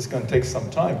 It's going to take some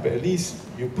time, but at least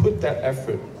you put that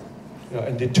effort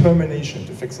and determination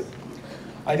to fix it.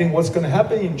 I think what's going to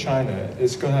happen in China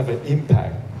is going to have an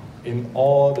impact in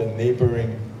all the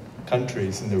neighboring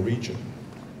countries in the region.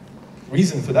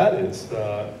 Reason for that is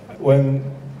when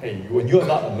you're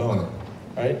not alone,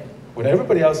 right? When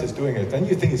everybody else is doing it, then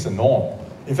you think it's a norm.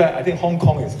 In fact, I think Hong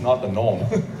Kong is not the norm.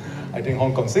 I think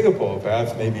Hong Kong, Singapore,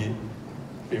 perhaps maybe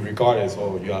be regarded as,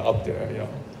 oh, you are up there,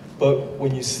 But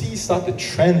when you start the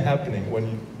trend happening,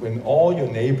 when all your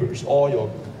neighbors, all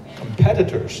your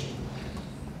competitors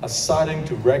are starting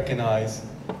to recognize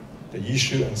the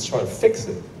issue and try to fix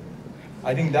it,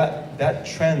 I think that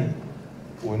trend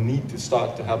will need to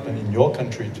start to happen in your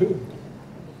country too.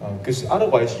 Because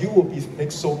otherwise you will be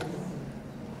made so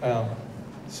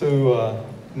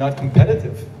not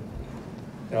competitive.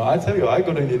 I tell you, I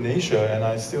go to Indonesia and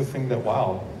I still think that,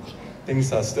 wow,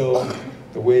 things are still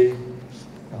the way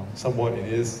somewhat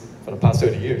it is for the past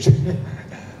 30 years.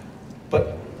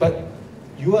 but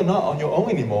you are not on your own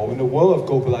anymore in the world of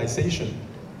globalization.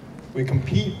 We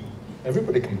compete,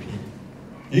 everybody compete.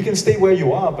 You can stay where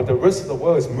you are, but the rest of the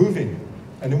world is moving,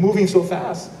 and they're moving so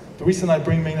fast. The reason I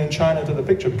bring mainland China to the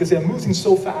picture, because they're moving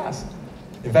so fast.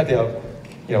 In fact,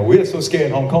 we are so scared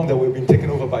in Hong Kong that we've been taken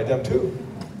over by them too,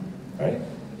 right?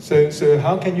 So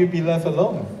how can you be left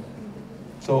alone?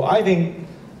 So I think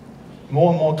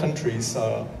more and more countries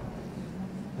are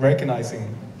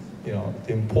recognizing,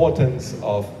 the importance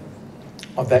of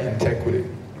that integrity.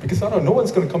 Because no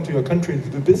one's going to come to your country to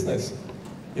do business.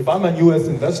 If I'm a U.S.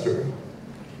 investor,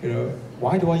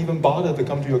 why do I even bother to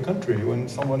come to your country when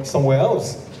someone somewhere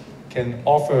else can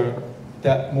offer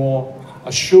that more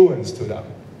assurance to them?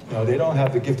 They don't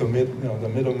have to give the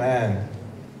middleman.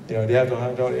 They have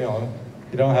to,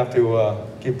 you don't have to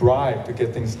give bribe to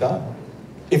get things done.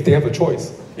 If they have a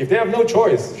choice. If they have no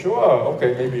choice, sure,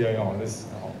 okay, maybe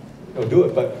they'll do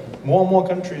it. But more and more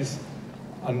countries,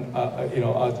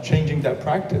 are changing that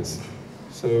practice.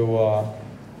 So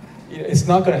it's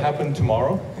not going to happen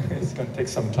tomorrow. It's going to take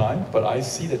some time. But I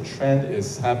see the trend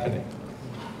is happening.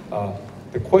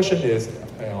 The question is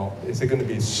it going to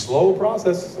be a slow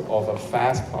process or a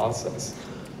fast process?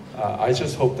 I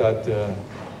just hope that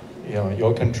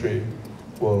your country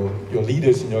your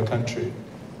leaders in your country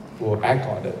will act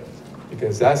on it,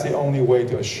 because that's the only way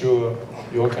to assure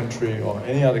your country or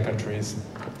any other countries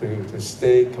to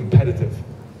stay competitive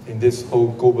in this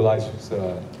whole globalized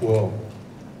world.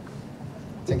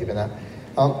 Thank you, Bernard.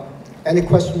 Any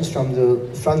questions from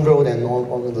the front row and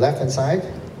on the left-hand side?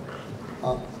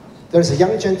 There's a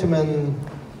young gentleman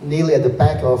nearly at the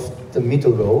back of the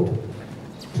middle row.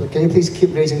 So can you please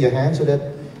keep raising your hand so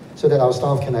that our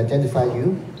staff can identify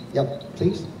you? Yep,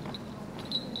 please.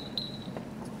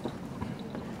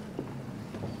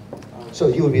 So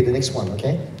you will be the next one,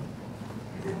 okay?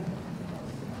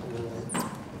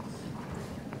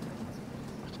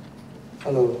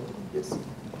 Hello, yes.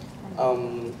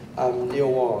 I'm Leo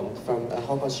Wong from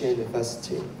Hong Kong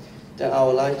University. Then I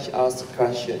would like to ask a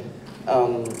question.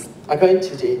 According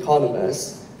to The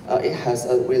Economist, it has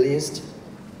released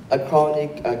a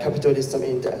chronic capitalism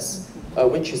index,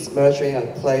 which is measuring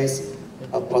and place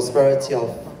prosperity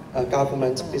of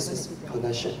government-business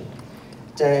connection.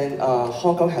 Then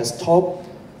Hong Kong has topped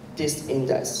this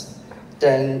index.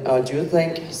 Then do you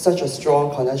think such a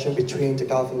strong connection between the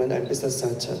government and business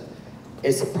sector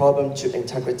is a problem to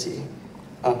integrity,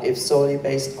 if solely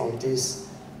based on this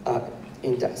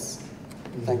index?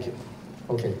 Thank you.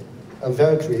 Okay, a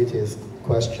very creative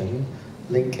question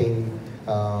linking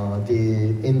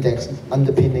the index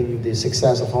underpinning the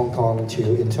success of Hong Kong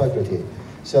to integrity.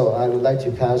 So I would like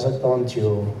to pass it on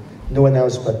to no one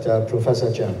else but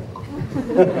Professor Cheung.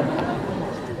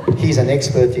 He's an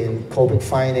expert in corporate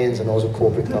finance and also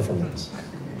corporate governance.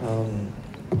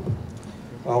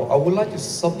 Well, I would like to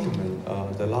supplement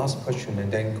the last question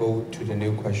and then go to the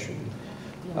new question.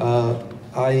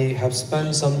 I have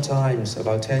spent some time,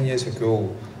 about 10 years ago,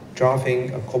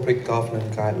 drafting a corporate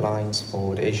governance guidelines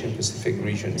for the Asian Pacific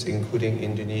regions, including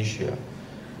Indonesia.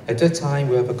 At that time,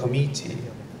 we have a committee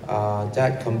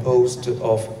that composed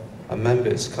of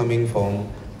members coming from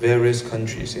various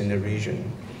countries in the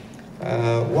region.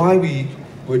 While we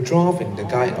were drafting the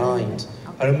guidelines,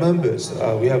 I remember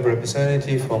we have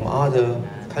representatives from other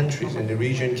countries in the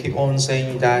region keep on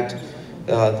saying that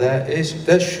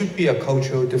there should be a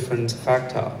cultural difference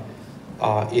factor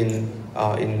in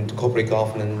corporate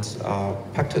governance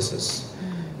practices.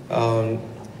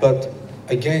 But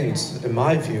again, in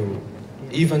my view,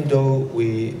 even though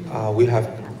we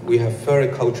have very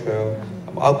cultural,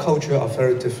 our culture are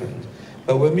very different.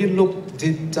 But when we look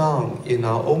deep down in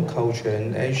our own culture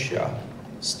in Asia,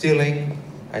 stealing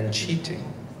and cheating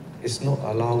is not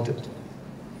allowed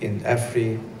in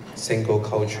every single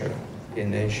culture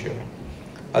in Asia.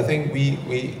 I think we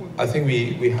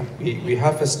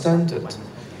have a standard,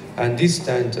 and this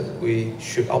standard we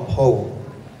should uphold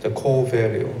the core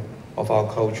value of our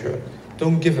culture.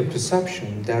 Don't give a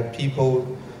perception that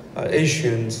people,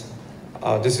 Asians,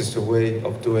 this is the way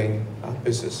of doing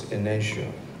business in Asia.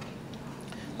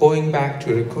 Going back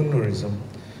to the consumerism,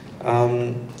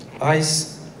 I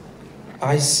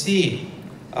see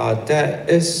there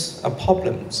is a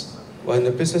problem when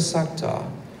the business sector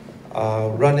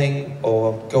running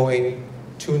or going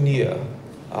too near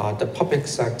the public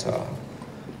sector,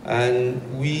 and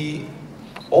we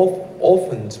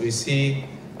often see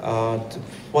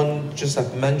one just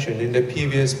have mentioned in the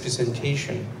previous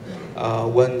presentation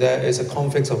when there is a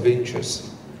conflict of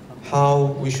interest,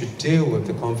 how we should deal with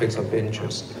the conflicts of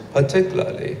interest,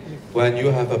 particularly when you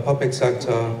have a public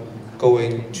sector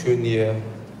going too near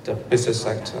the business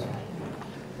sector.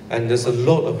 And there's a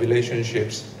lot of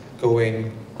relationships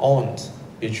going on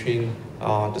between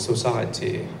the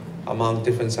society, among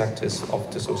different sectors of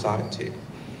the society.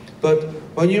 But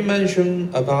when you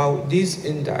mention about this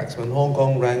index, when Hong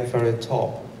Kong ranked very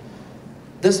top,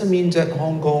 doesn't mean that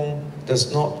Hong Kong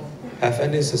does not have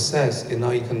any success in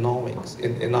our economics,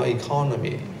 in our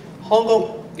economy. Hong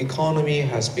Kong economy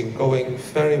has been going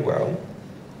very well,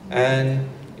 and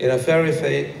in a very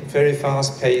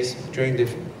fast pace during the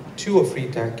 2 or 3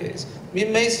 decades. We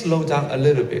may slow down a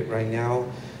little bit right now,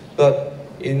 but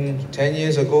in 10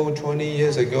 years ago, 20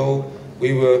 years ago,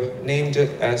 we were named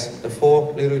as the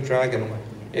 4th little dragon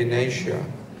in Asia.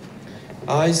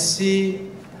 I see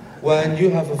when you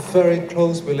have a very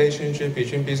close relationship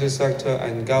between business sector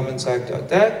and government sector,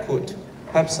 that could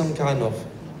have some kind of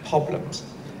problems.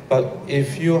 But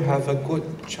if you have a good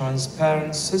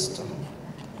transparent system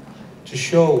to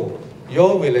show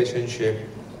your relationship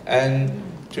and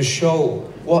to show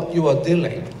what you are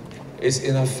dealing is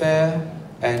in a fair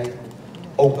and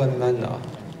open manner,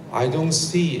 I don't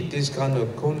see this kind of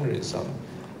consumerism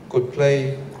could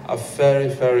play a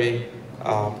very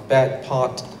bad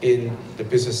part in the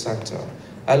business sector,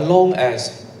 as long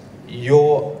as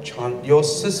your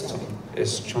system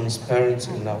is transparent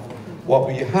enough. What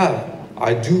we have,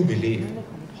 I do believe,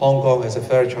 Hong Kong has a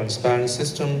very transparent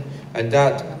system, and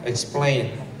that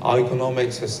explains our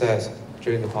economic success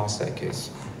during the past decades.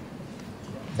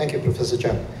 Thank you, Professor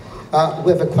Cheung.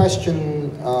 We have a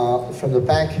question from the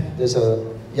back. There's a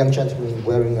young gentleman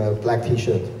wearing a black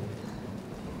t-shirt.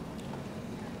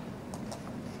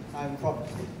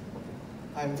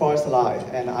 I'm Forrest Lai,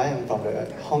 and I am from the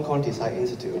Hong Kong Design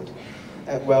Institute.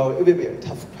 Well, it will be a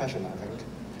tough question, I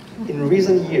think. In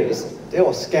recent years, there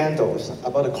were scandals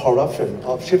about the corruption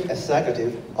of chief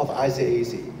executive of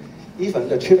ICAC, even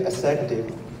the chief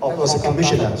executive of That was a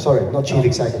commissioner, sorry, not chief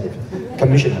executive,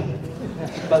 commissioner.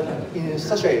 But in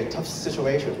such a tough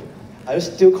situation, are you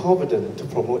still confident to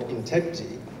promote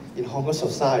integrity in Hong Kong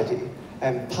society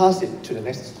and pass it to the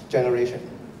next generation,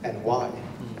 and why?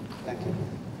 Thank you.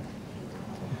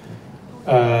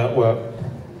 Well,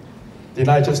 didn't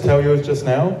I just tell you just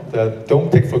now that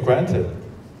don't take for granted,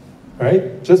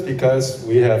 right? Just because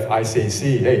we have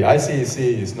ICAC, hey,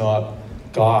 ICAC is not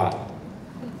God.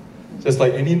 Just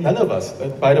like none of us.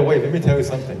 By the way, let me tell you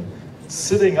something.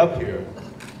 Sitting up here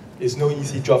is no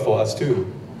easy job for us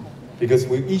too. because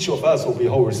each of us will be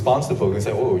held responsible and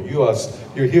say, oh,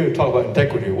 you're here to talk about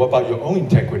integrity. What about your own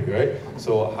integrity, right?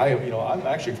 So I'm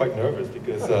actually quite nervous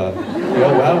because when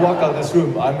I walk out of this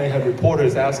room, I may have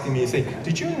reporters asking me, saying,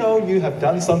 did you know you have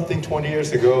done something 20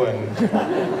 years ago?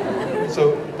 And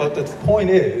so, but the point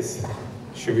is,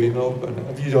 should we know? But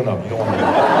if you don't know, you don't want to know.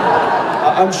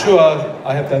 I'm sure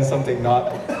I have done something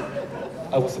not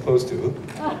I was supposed to.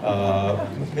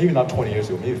 Maybe not 20 years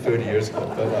ago, maybe 30 years ago.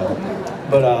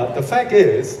 But the fact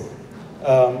is,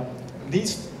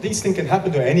 these things can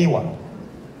happen to anyone.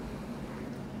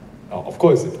 Now, of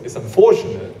course, it's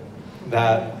unfortunate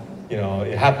that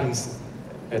it happens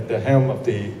at the helm of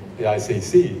the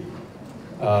ICAC.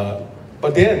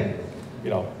 But then,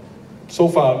 so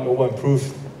far no one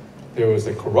proved there was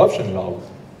a corruption law.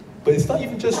 But it's not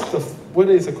even just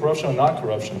whether it's a corruption or not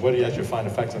corruption, whether you actually find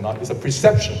the facts or not. It's a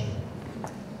perception.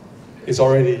 It's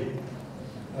already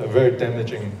a very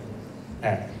damaging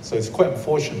act. So it's quite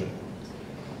unfortunate.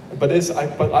 But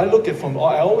I look at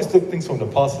I always look things from the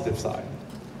positive side.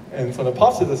 And from the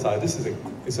positive side, this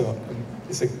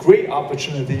is a great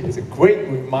opportunity. It's a great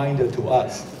reminder to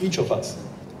us, each of us,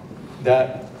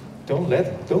 that don't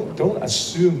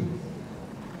assume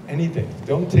anything.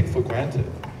 Don't take for granted.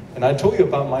 And I told you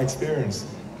about my experience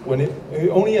when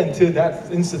only until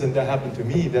that incident that happened to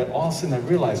me that all of a sudden I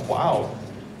realized, wow,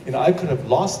 I could have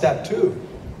lost that too.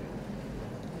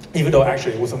 Even though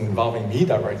actually it wasn't involving me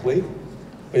directly,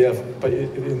 but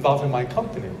it involved my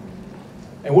company.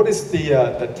 And what is the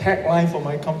tagline for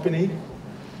my company?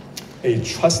 A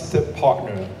trusted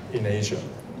partner in Asia.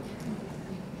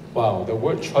 Wow, the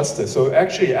word trusted. So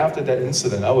actually after that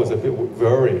incident, I was a bit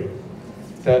worried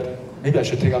that maybe I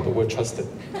should take out the word trusted.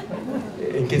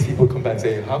 In case people come back and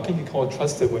say, how can you call it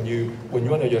trusted when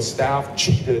one of your staff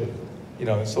cheated,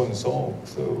 and so and so.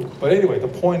 But anyway, the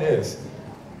point is,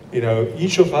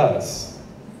 each of us,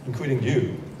 including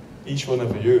you, each one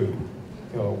of you,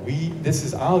 this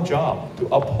is our job to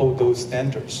uphold those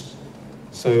standards.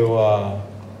 So,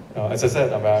 as I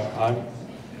said,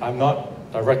 I'm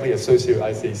not directly associated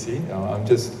with ICAC. I'm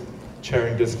just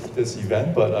chairing this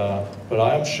event, but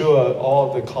I am sure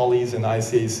all the colleagues in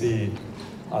ICAC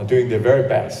are doing their very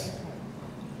best,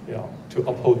 to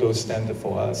uphold those standards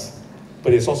for us.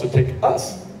 But it's also take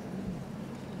us,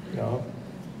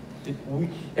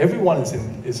 everyone has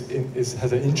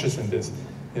an interest in this,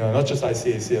 not just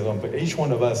ICAC alone, but each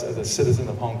one of us as a citizen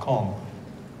of Hong Kong,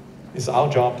 it's our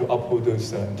job to uphold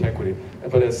those integrity.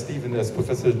 But as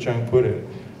Professor Cheung put it,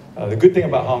 the good thing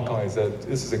about Hong Kong is that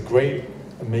this is a great,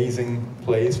 amazing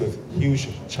place with huge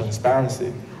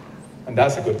transparency, and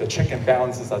that's good. The check and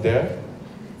balances are there,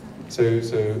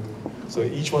 so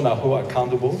each one are held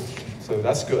accountable. So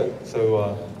that's good.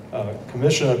 So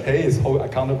Commissioner Pei is held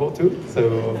accountable too.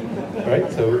 So right.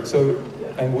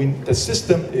 And the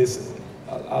system is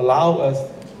allow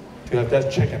us to have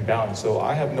that check and balance. So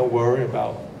I have no worry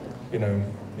about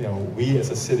we as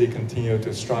a city continue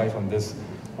to strive on this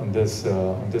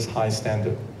high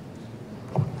standard.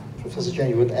 Professor Cheung,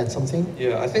 you would add something?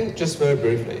 Yeah, I think just very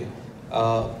briefly,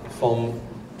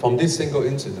 from this single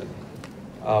incident,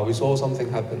 we saw something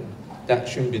happen that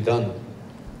shouldn't be done.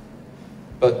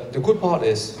 But the good part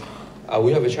is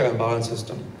we have a check and balance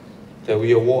system that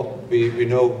we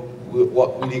know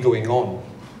what really going on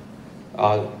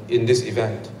in this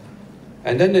event.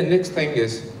 And then the next thing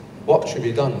is what should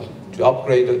be done to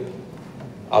upgrade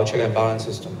our check and balance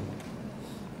system.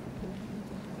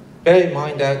 Bear in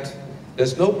mind that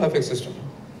there's no perfect system.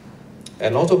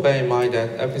 And also bear in mind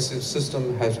that every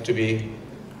system has to be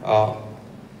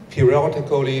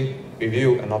periodically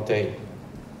reviewed and updated.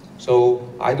 So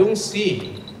I don't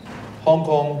see Hong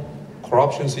Kong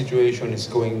corruption situation is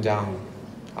going down.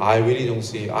 I really don't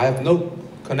see. I have no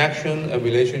connection and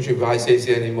relationship with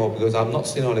ICAC anymore because I'm not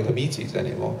sitting on the committees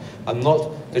anymore. I'm not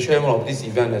the chairman of this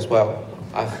event as well.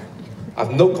 I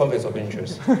have no conflict of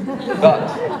interest. But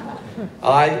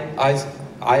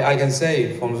I can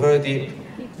say from very deep,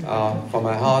 from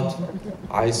my heart,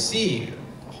 I see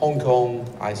Hong Kong,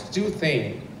 I still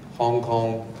think Hong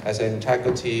Kong has an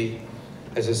integrity,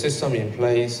 has a system in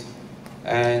place,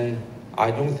 and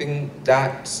I don't think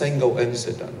that single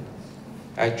incident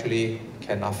actually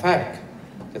can affect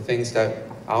the things that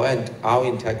our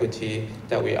integrity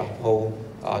that we uphold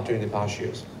during the past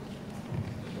years.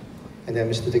 And then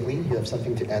Mr. Dick Lee, you have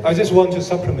something to add? I just want to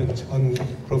supplement on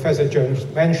Professor Cheung's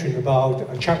mention about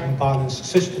a check and balance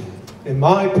system. In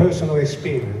my personal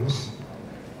experience,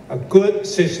 a good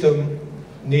system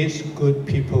needs good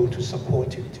people to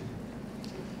support it.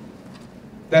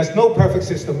 There's no perfect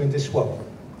system in this world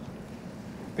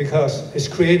because it's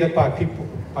created by people,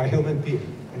 by human beings,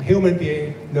 and human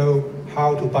beings know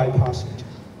how to bypass it.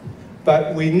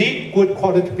 But we need good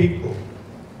quality people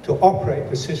to operate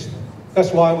the system.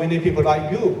 That's why we need people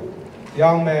like you,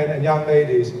 young men and young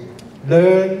ladies,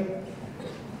 learn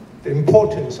the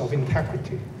importance of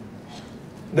integrity.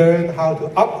 Learn how to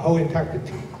uphold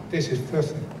integrity. This is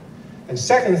first thing. And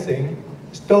second thing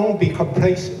is don't be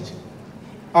complacent.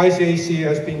 ICAC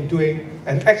has been doing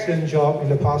an excellent job in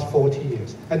the past 40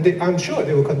 years, and I'm sure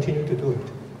they will continue to do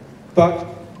it. But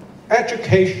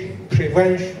education,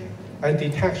 prevention, and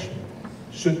detection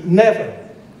should never,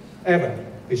 ever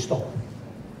be stopped.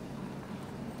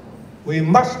 We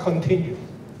must continue.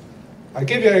 I'll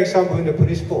give you an example in the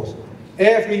police force.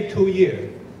 Every 2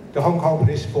 years, the Hong Kong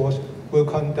police force will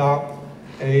conduct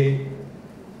a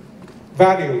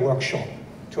value workshop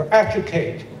to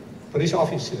educate police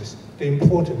officers the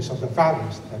importance of the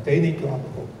values that they need to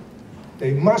uphold.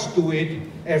 They must do it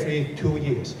every 2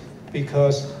 years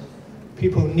because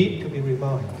people need to be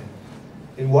reminded.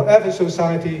 In whatever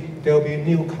society, there will be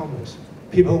newcomers.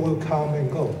 People will come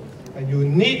and go. And you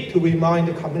need to remind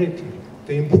the community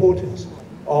the importance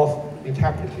of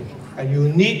integrity. And you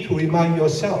need to remind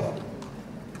yourself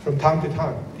from time to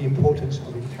time the importance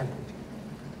of integrity.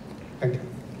 Thank you.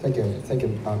 Thank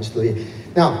you, Mr. Lee.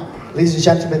 Now, ladies and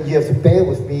gentlemen, you have to bear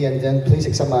with me, and then please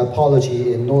accept my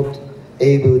apology in not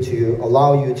able to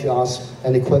allow you to ask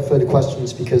any further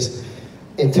questions, because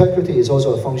integrity is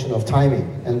also a function of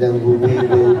timing, and then we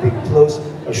will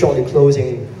be shortly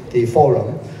closing the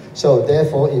forum. So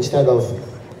therefore, instead of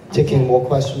taking more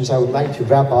questions, I would like to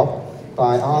wrap up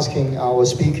by asking our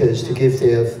speakers to give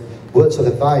their words of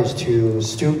advice to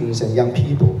students and young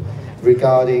people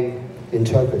regarding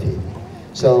integrity.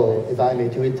 So if I may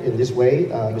do it in this way,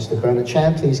 Mr. Bernard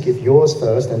Chan, please give yours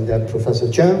first, and then Professor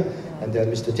Cheung, and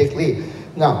then Mr. Dick Lee.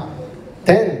 Now,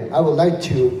 then I would like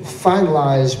to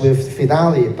finalize with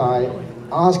finale by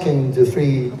asking the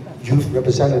three youth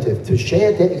representatives to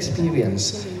share their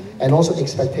experience and also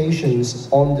expectations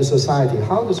on the society,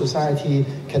 how the society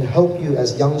can help you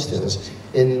as youngsters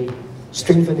in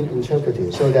strengthening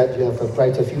integrity so that you have a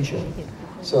brighter future.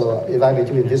 So if I may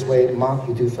do it this way, Mark,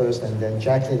 you do first, and then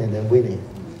Jacqueline, and then Winnie.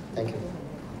 Thank you.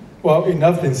 Well,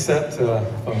 enough been said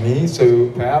from me,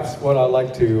 so perhaps what I'd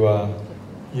like to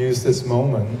use this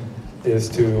moment is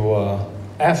to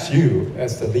ask you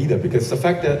as the leader, because the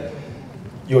fact that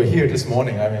you're here this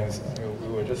morning, I mean, we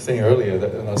were just saying earlier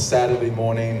that on a Saturday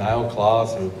morning, 9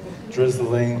 o'clock, or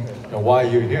drizzling, why are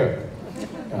you here?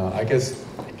 I guess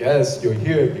you're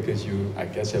here because you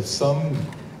have some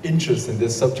interest in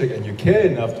this subject and you care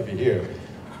enough to be here.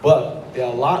 But there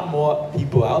are a lot more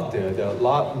people out there, there are a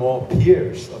lot more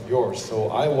peers of yours. So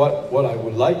what I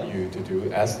would like you to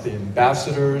do as the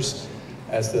ambassadors,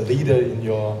 as the leader in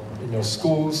your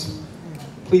schools,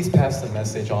 please pass the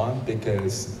message on,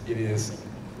 because it's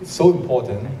so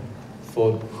important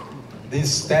for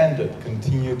this standard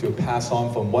continue to pass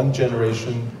on from one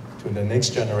generation to the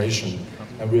next generation.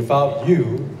 And without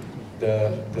you,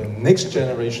 the next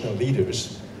generation of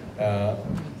leaders,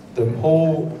 the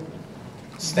whole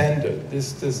standard,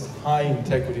 this high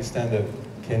integrity standard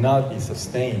cannot be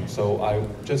sustained. So I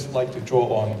would just like to draw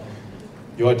on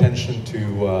your attention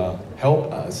to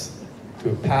help us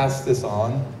to pass this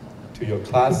on to your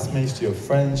classmates, to your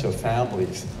friends, your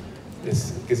families,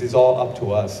 because it's all up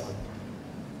to us.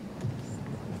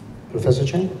 Professor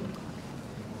Chen?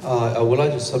 I would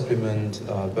like to supplement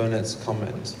Bernard's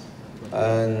comments.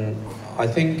 And I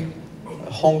think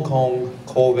Hong Kong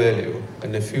core value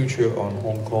and the future on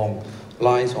Hong Kong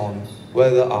lies on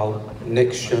whether our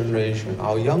next generation,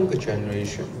 our younger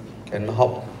generation, can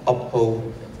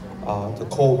uphold the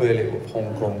core value of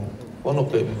Hong Kong. One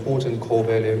of the important core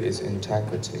values is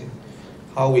integrity.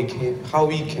 How we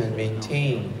can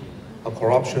maintain a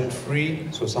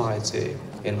corruption-free society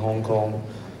in Hong Kong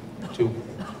to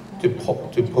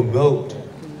promote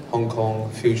Hong Kong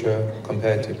future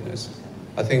competitiveness.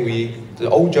 I think the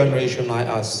old generation like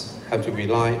us have to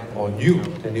rely on you,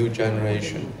 the new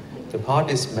generation, to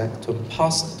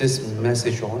pass this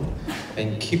message on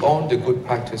and keep on the good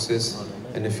practices,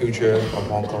 and the future of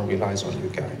Hong Kong relies on you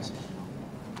guys.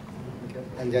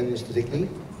 And then Mr. Dick Lee?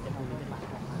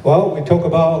 Well, we talk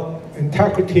about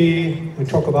integrity, we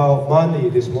talk about money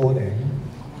this morning,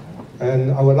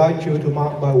 and I would like you to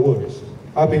mark my words.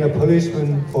 I've been a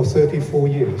policeman for 34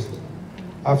 years.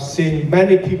 I've seen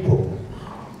many people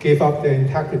give up their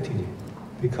integrity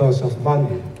because of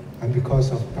money and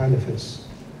because of benefits.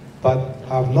 But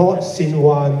I've not seen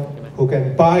one who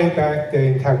can buy back their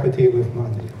integrity with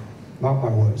money. Mark my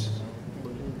words.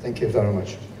 Thank you very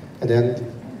much. And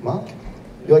then, Mark,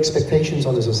 your expectations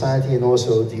on the society and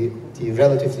also the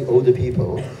relatively older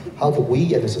people, how do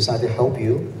we as a society help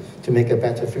you to make a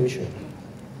better future?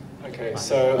 Okay. Okay,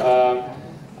 so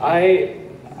I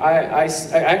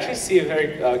actually see a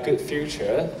very good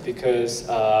future because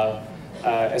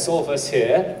as all of us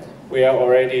here, we are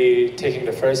already taking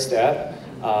the first step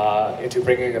into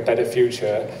bringing a better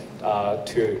future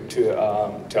to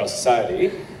our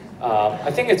society. I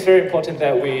think it's very important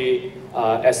that we,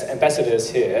 as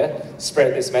ambassadors here,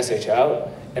 spread this message out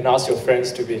and ask your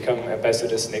friends to become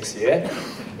ambassadors next year.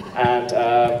 And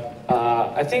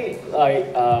I think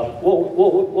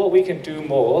what we can do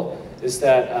more is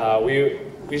that we'll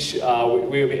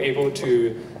be able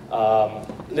to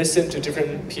listen to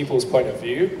different people's point of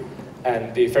view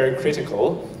and be very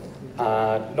critical,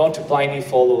 not to blindly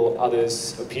follow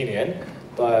others' opinion,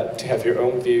 but to have your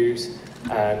own views.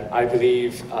 And I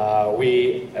believe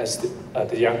we, as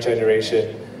the young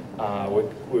generation,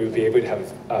 will be able to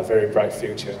have a very bright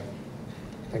future.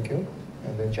 Thank you.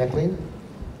 And then Jacqueline?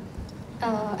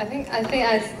 I think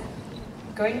I'm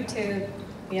going to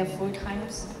be a full-time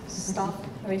staff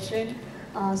very soon.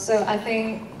 So I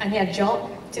think I need a job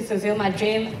to fulfill my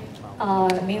dream.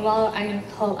 Meanwhile, I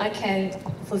hope I can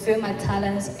fulfill my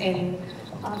talents in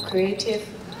a creative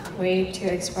way to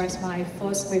express my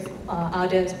thoughts with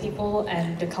other people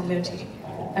and the community.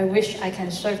 I wish I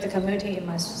can serve the community in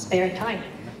my spare time.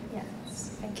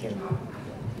 Yes, thank you.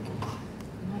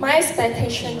 My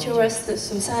expectation towards the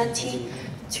society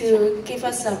to give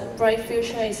us a bright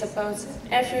future is about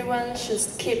everyone should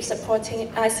keep supporting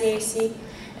ICAC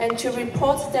and to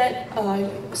report that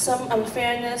some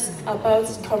unfairness about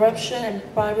corruption and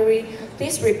bribery,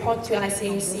 please report to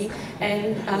ICAC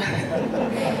and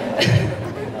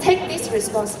take this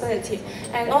responsibility.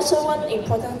 And also one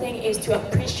important thing is to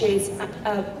appreciate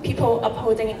people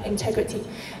upholding integrity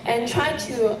and try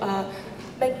to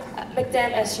make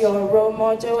them as your role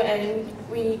model, and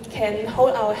we can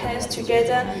hold our hands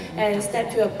together and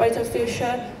step to a brighter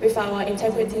future with our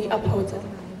integrity upholder.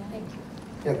 Thank you.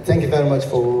 Yeah, thank you very much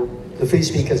for the three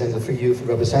speakers and the three youth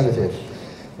representatives.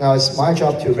 Now it's my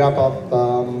job to wrap up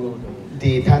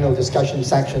the panel discussion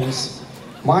sections.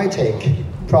 My take,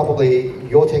 probably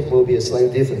your take will be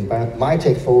slightly different, but my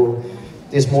take for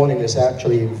this morning is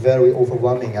actually very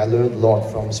overwhelming. I learned a lot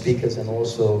from speakers and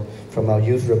also from our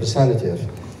youth representative.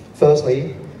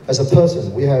 Firstly, as a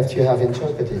person, we have to have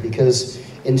integrity because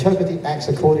integrity acts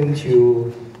according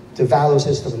to the value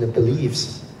system and the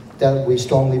beliefs that we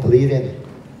strongly believe in.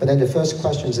 But then the first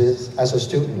question is, as a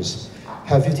students,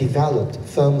 have you developed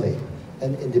firmly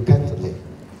and independently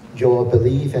your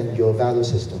belief and your value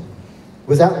system?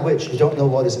 Without which you don't know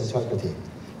what is integrity.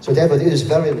 So therefore it is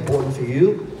very important for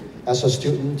you as a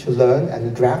student to learn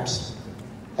and grasp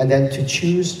and then to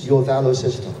choose your value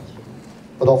system.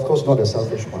 But of course not a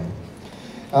selfish one.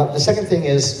 The second thing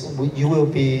is you will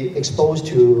be exposed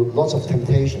to lots of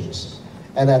temptations.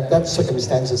 And at that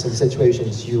circumstances and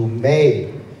situations you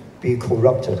may be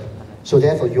corrupted. So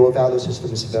therefore your value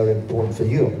system is very important for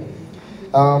you.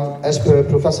 As per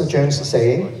Professor Jones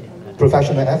saying,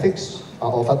 professional ethics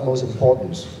are of utmost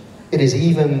importance. It is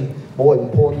even more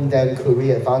important than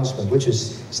career advancement, which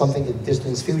is something in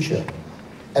distant future.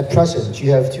 At present,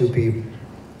 you have to be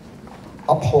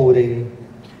upholding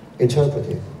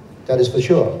integrity. That is for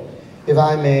sure. If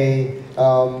I may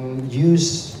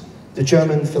use the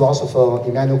German philosopher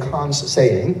Immanuel Kant's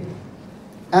saying,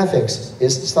 ethics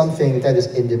is something that is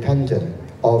independent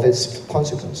of its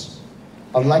consequence.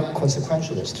 Unlike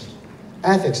consequentialist,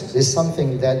 ethics is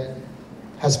something that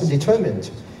has been determined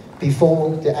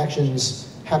before the actions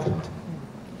happened.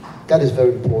 That is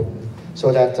very important.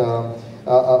 So that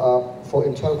for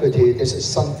integrity, this is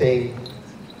something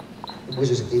which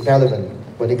is irrelevant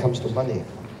when it comes to money.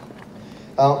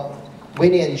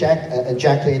 Winnie and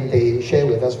Jacqueline, they share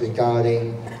with us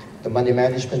regarding the money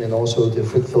management and also the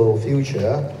fruitful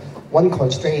future. One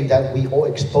constraint that we all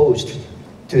exposed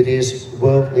to this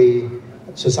worldly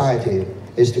society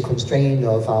is the constraint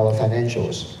of our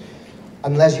financials.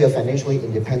 Unless you are financially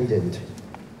independent,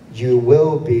 you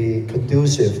will be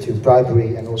conducive to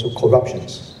bribery and also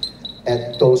corruptions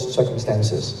at those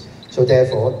circumstances. So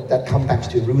therefore, that comes back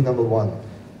to rule number one.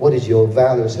 What is your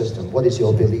value system? What is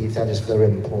your belief? That is very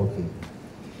important.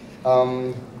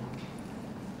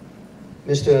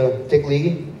 Mr. Dick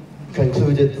Lee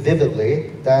concluded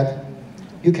vividly that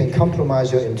you can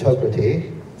compromise your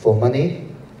integrity for money,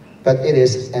 but it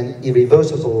is an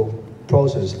irreversible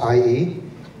process, i.e.,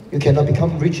 you cannot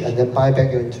become rich and then buy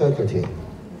back your integrity.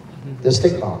 The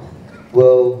stigma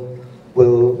will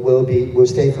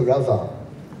stay forever.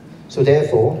 So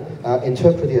therefore,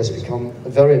 integrity has become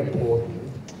very important.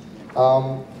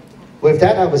 With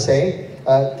that, I would say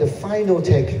the final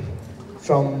take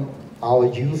from our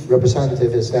youth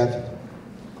representative is that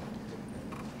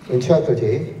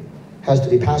integrity has to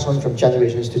be passed on from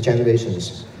generations to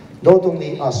generations. Not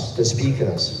only us, the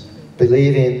speakers,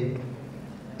 believe in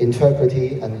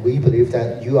integrity, and we believe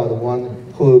that you are the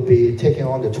one who will be taking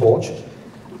on the torch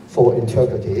for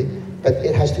integrity, but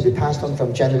it has to be passed on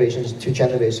from generations to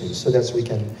generations so that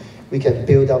we can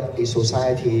build up a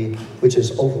society which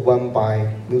is overwhelmed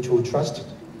by mutual trust,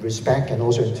 respect, and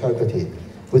also integrity,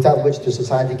 without which the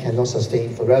society cannot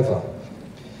sustain forever.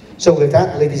 So with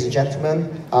that, ladies and gentlemen,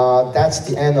 that's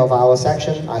the end of our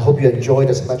section. I hope you enjoyed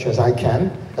as much as I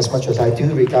can, as much as I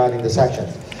do regarding the section.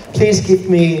 Please give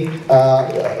me,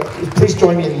 please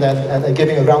join me in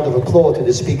giving a round of applause to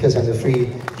the speakers and the three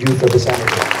youth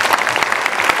representatives.